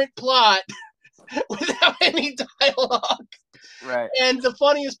coherent plot without any dialogue. Right. And the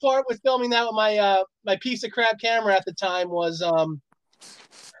funniest part with filming that with my piece of crap camera at the time was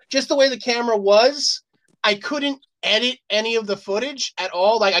just the way the camera was. I couldn't edit any of the footage at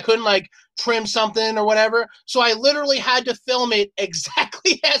all. Like I couldn't like trim something or whatever. So I literally had to film it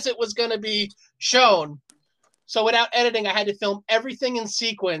exactly as it was going to be shown. So without editing, I had to film everything in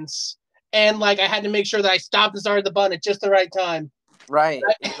sequence. And like I had to make sure that I stopped and started the button at just the right time. Right,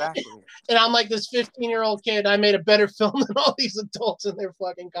 exactly. And I'm like this 15-year-old kid. I made a better film than all these adults in their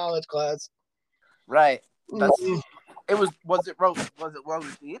fucking college class. Right. Was it well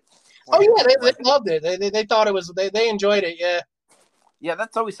received? Oh yeah, they loved it. They thought it was. They enjoyed it. Yeah. Yeah,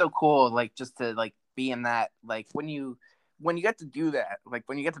 that's always so cool. Like just to like be in that. Like when you get to do that. Like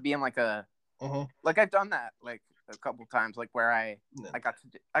when you get to be in like a. Like I've done that like a couple times. Like where I got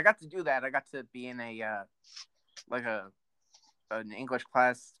to do that. I got to be in a like an English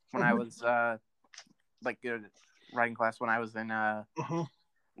class when I was like writing class when I was in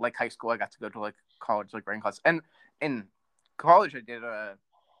like high school. I got to go to like college like writing class, and in college I did a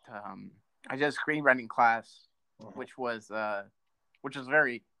screenwriting class, which was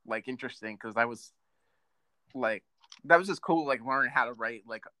very like interesting because I was like that was just cool, like learning how to write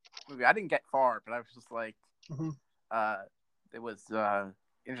like a movie. I didn't get far, but I was just like it was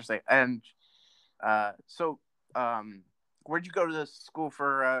interesting. And so where'd you go to this school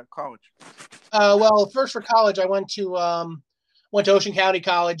for college? Well, first for college, I went to Ocean County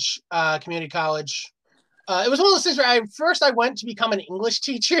College, community college. It was one of those things where I went to become an English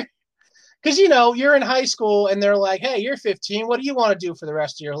teacher because, you know, you're in high school and they're like, hey, you're 15. What do you want to do for the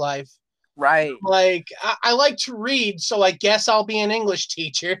rest of your life? Right. Like, I like to read, so I guess I'll be an English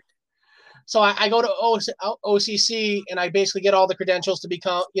teacher. So I go to OCC and I basically get all the credentials to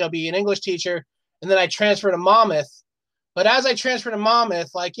become, you know, be an English teacher. And then I transfer to Monmouth. But as I transfer to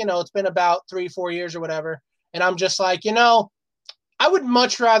Monmouth, like, you know, it's been about 3-4 years or whatever. And I'm just like, you know, I would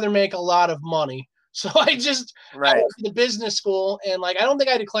much rather make a lot of money. So I went to the business school and like, I don't think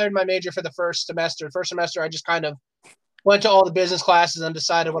I declared my major for the first semester. First semester, I just kind of went to all the business classes and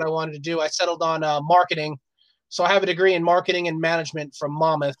decided what I wanted to do. I settled on marketing. So I have a degree in marketing and management from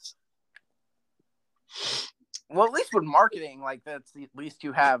Monmouth. Well, at least with marketing, like that's at least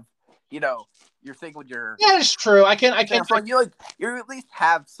you have, you know, your thing with your. Yeah, it's true. I can't. You at least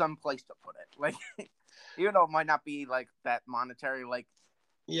have some place to put it. Like, even though it might not be like that monetary, like.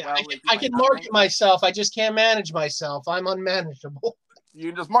 Yeah, well, I can market myself. I just can't manage myself. I'm unmanageable.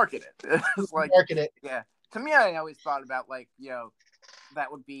 You just market it. It's like market it. Yeah. To me, I always thought about like, you know,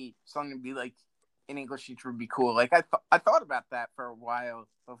 that would be something to be like an English teacher would be cool. Like I thought about that for a while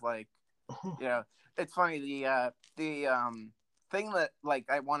of like, you know, it's funny the thing that like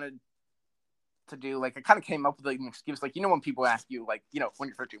I wanted to do, like I kind of came up with like an excuse, like, you know, when people ask you like, you know, when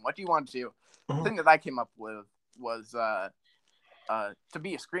you're 13, what do you want to do? The thing that I came up with was to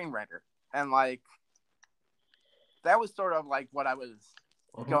be a screenwriter, and like that was sort of like what I was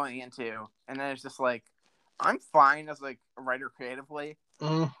going into, and then it's just like I'm fine as like a writer creatively,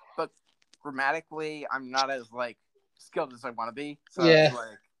 but grammatically I'm not as like skilled as I want to be. So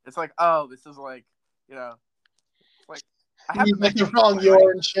it's like oh, this is like, you know, like I have the wrong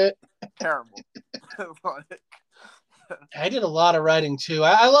your and shit. Terrible. I did a lot of writing too.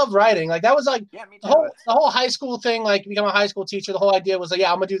 I love writing. Like that was like me too. the whole high school thing. Like become a high school teacher. The whole idea was like, yeah,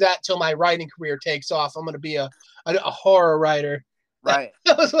 I'm gonna do that till my writing career takes off. I'm gonna be a horror writer. Right.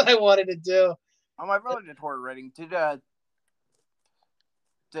 That was what I wanted to do. Oh, my brother did horror writing.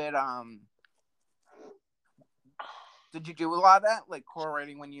 Did you do a lot of that, like horror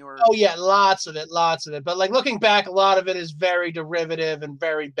writing when you were? Oh yeah, lots of it. But like looking back, a lot of it is very derivative and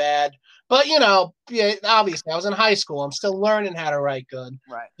very bad. But you know, yeah, obviously I was in high school. I'm still learning how to write good.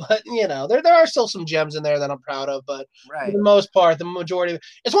 Right. But you know, there are still some gems in there that I'm proud of. But right. for the most part, the majority of it,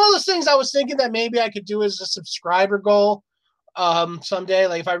 it's one of those things I was thinking that maybe I could do as a subscriber goal. Someday,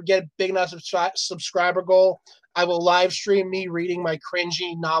 like if I get a big enough subscriber goal, I will live stream me reading my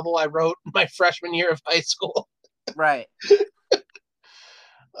cringy novel I wrote my freshman year of high school. Right. Did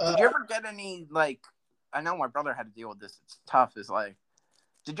you ever get any, like, I know my brother had to deal with this. It's tough. Is like,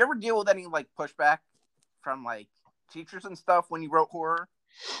 did you ever deal with any like pushback from like teachers and stuff when you wrote horror?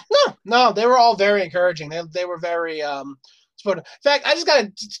 No, they were all very encouraging. They were very supportive. In fact, I just got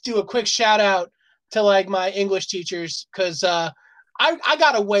to do a quick shout out to like my English teachers because I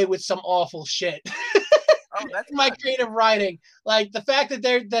got away with some awful shit. Oh, that's my creative writing. Like the fact that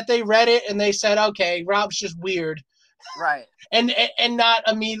they read it and they said, okay, Rob's just weird. Right. And not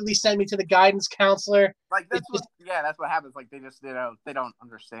immediately send me to the guidance counselor. Like that's what happens. Like they just, you know, they don't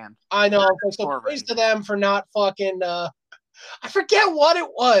understand. I know. So praise to them for not fucking I forget what it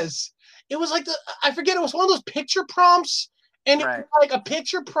was. It was like it was one of those picture prompts. And it was like a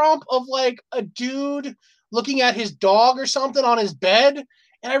picture prompt of like a dude looking at his dog or something on his bed.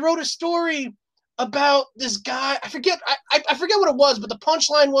 And I wrote a story about this guy. I forget what it was, but the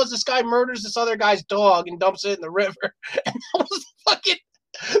punchline was this guy murders this other guy's dog and dumps it in the river. And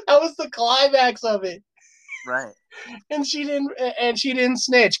that was the climax of it. Right. And she didn't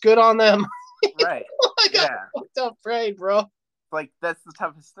snitch. Good on them. Right. I got fucked up brain, bro. Like that's the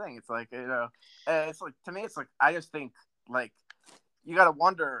toughest thing. It's like, you know, it's like to me it's like I just think like you gotta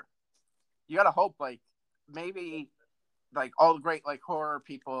hope like maybe like all the great like horror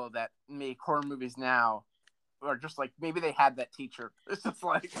people that make horror movies now or just like maybe they had that teacher. It's just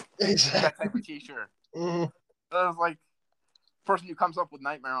like that type of teacher. Mm-hmm. It's like person who comes up with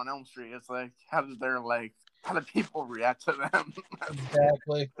Nightmare on Elm Street. It's like how do people react to them?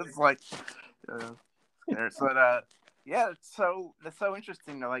 Exactly. It's like but yeah, that's so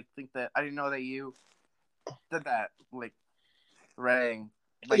interesting to like think that I didn't know that you did that like writing.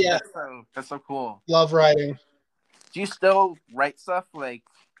 Like that's so cool. Love writing. Do you still write stuff like?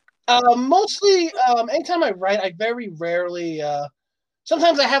 Mostly, anytime I write, I very rarely.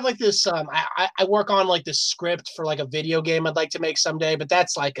 Sometimes I have like this. I work on like this script for like a video game I'd like to make someday, but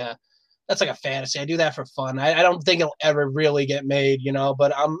that's like a fantasy. I do that for fun. I don't think it'll ever really get made, you know.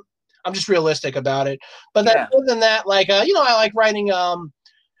 But I'm just realistic about it. But then, other than that, like you know, I like writing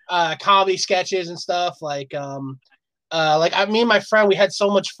comedy sketches and stuff. Like me and my friend, we had so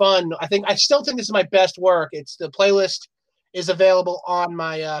much fun. I still think this is my best work. It's the playlist is available on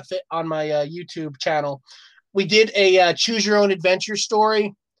my YouTube channel. We did a choose your own adventure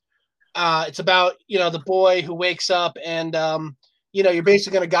story. It's about, you know, the boy who wakes up and you know, you're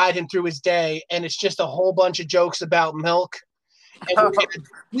basically going to guide him through his day, and it's just a whole bunch of jokes about milk. And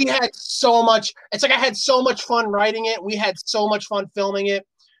we had so much. It's like I had so much fun writing it. We had so much fun filming it,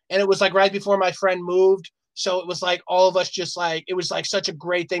 and it was like right before my friend moved. So it was like all of us just like, it was like such a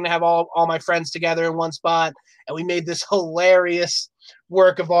great thing to have all my friends together in one spot. And we made this hilarious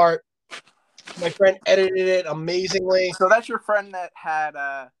work of art. My friend edited it amazingly. So that's your friend that had,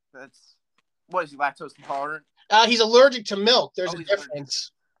 what is he, lactose intolerant? He's allergic to milk. There's a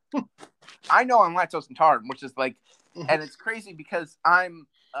difference. I know I'm lactose intolerant, which is like, and it's crazy because I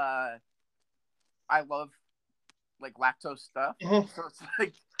love like lactose stuff. So it's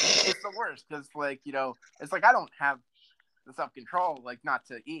like, it's the worst because like, you know, it's like I don't have the self-control like not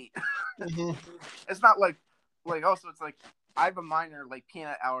to eat. It's not like also it's like I have a minor like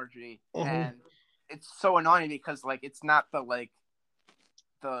peanut allergy and it's so annoying because like it's not the like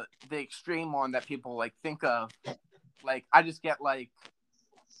the extreme one that people like think of. Like I just get like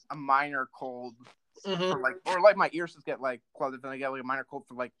a minor cold for like, or like my ears just get like plugged, and then I get like a minor cold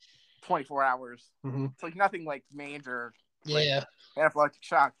for like 24 hours. It's like nothing like major. Like, Yeah. Anaphylactic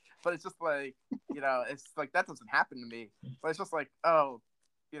shock, but it's just like, it's like that doesn't happen to me. But it's just like, oh,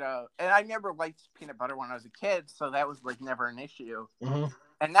 and I never liked peanut butter when I was a kid, so that was like never an issue.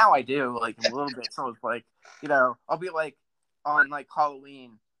 And now I do like a little bit. So it's like, I'll be like on like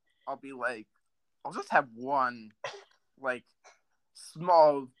Halloween, I'll be like, I'll just have one like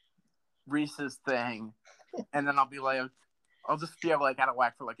small Reese's thing, and then I'll be like, I'll just feel like out of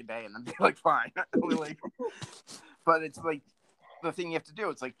whack for like a day, and then be like fine. But it's like the thing you have to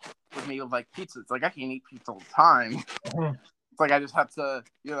do. It's like with me with like pizza. It's like I can't eat pizza all the time. It's like I just have to,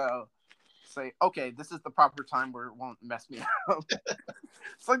 say, okay, this is the proper time where it won't mess me up.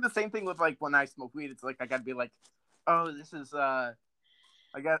 It's like the same thing with like when I smoke weed. It's like I gotta be like, oh, this is I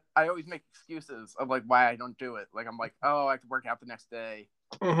always make excuses of like why I don't do it. Like I'm like, oh, I have to work out the next day.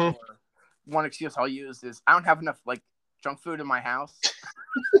 Or one excuse I'll use is I don't have enough like junk food in my house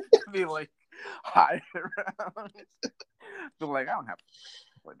to be like hide around. But like I don't have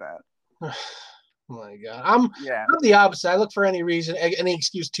like that. Oh my God, I'm the opposite. I look for any reason, any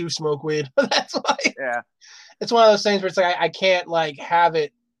excuse to smoke weed. That's why. Yeah, it's one of those things where it's like I can't like have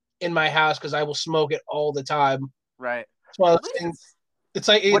it in my house because I will smoke it all the time. Right. It's one of those things. It's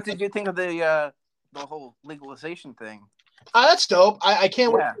like, what did you think of the whole legalization thing? That's dope. I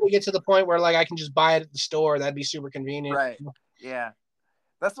can't wait till we get to the point where like I can just buy it at the store. That'd be super convenient. Right. Yeah.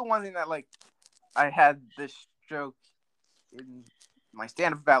 That's the one thing that like I had this joke in my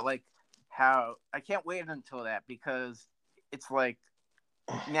stand-up about like how I can't wait until that, because it's like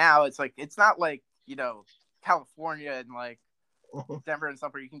now it's like it's not like California and like Denver and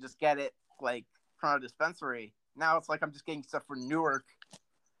stuff where you can just get it like from a dispensary. Now it's like I'm just getting stuff from Newark,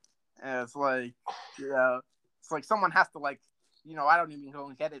 and it's like it's like someone has to like I don't even go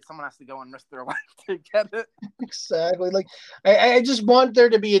and get it. Someone has to go and risk their life to get it. Exactly. Like I just want there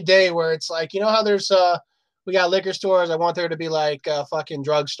to be a day where it's like, how there's we got liquor stores. I want there to be like fucking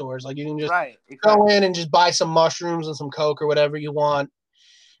drug stores. Like you can just go in and just buy some mushrooms and some coke or whatever you want.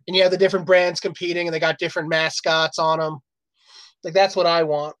 And you have the different brands competing, and they got different mascots on them. Like that's what I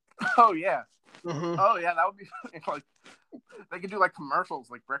want. Oh yeah. Oh yeah, that would be like they could do like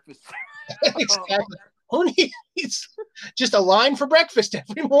commercials like breakfast. Exactly. Who needs just a line for breakfast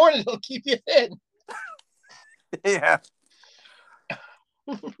every morning? It'll keep you in. Yeah.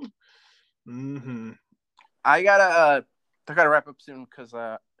 I gotta wrap up soon because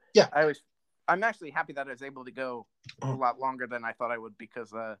I'm actually happy that I was able to go a lot longer than I thought I would,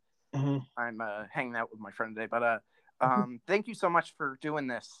 because I'm hanging out with my friend today. But thank you so much for doing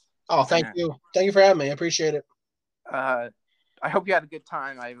this. Oh, thank you for having me. I appreciate it. I hope you had a good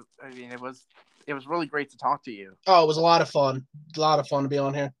time. I mean, it was really great to talk to you. Oh, it was a lot of fun. A lot of fun to be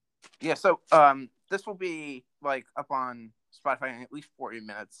on here. Yeah. So this will be like up on Spotify in at least 40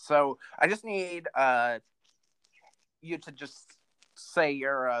 minutes. So I just need you to just say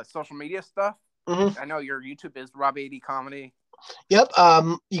your social media stuff. I know your YouTube is Rob80 Comedy. Yep.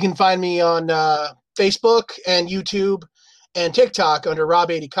 You can find me on Facebook and YouTube and TikTok under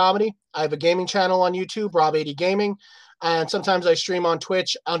Rob80 Comedy. I have a gaming channel on YouTube, Rob80 Gaming, and sometimes I stream on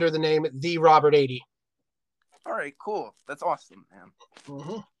Twitch under the name The Robert80. All right, cool. That's awesome,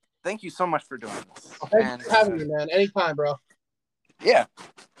 man. Thank you so much for doing this. Well, thanks for having me, man. Anytime, bro. Yeah.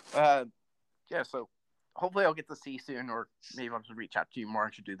 So hopefully I'll get to see you soon, or maybe I'll just reach out to you more.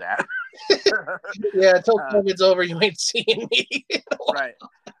 I should do that. Yeah, until COVID's over, you ain't seeing me. Right.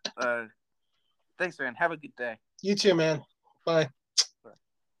 Thanks, man. Have a good day. You too, man. Bye.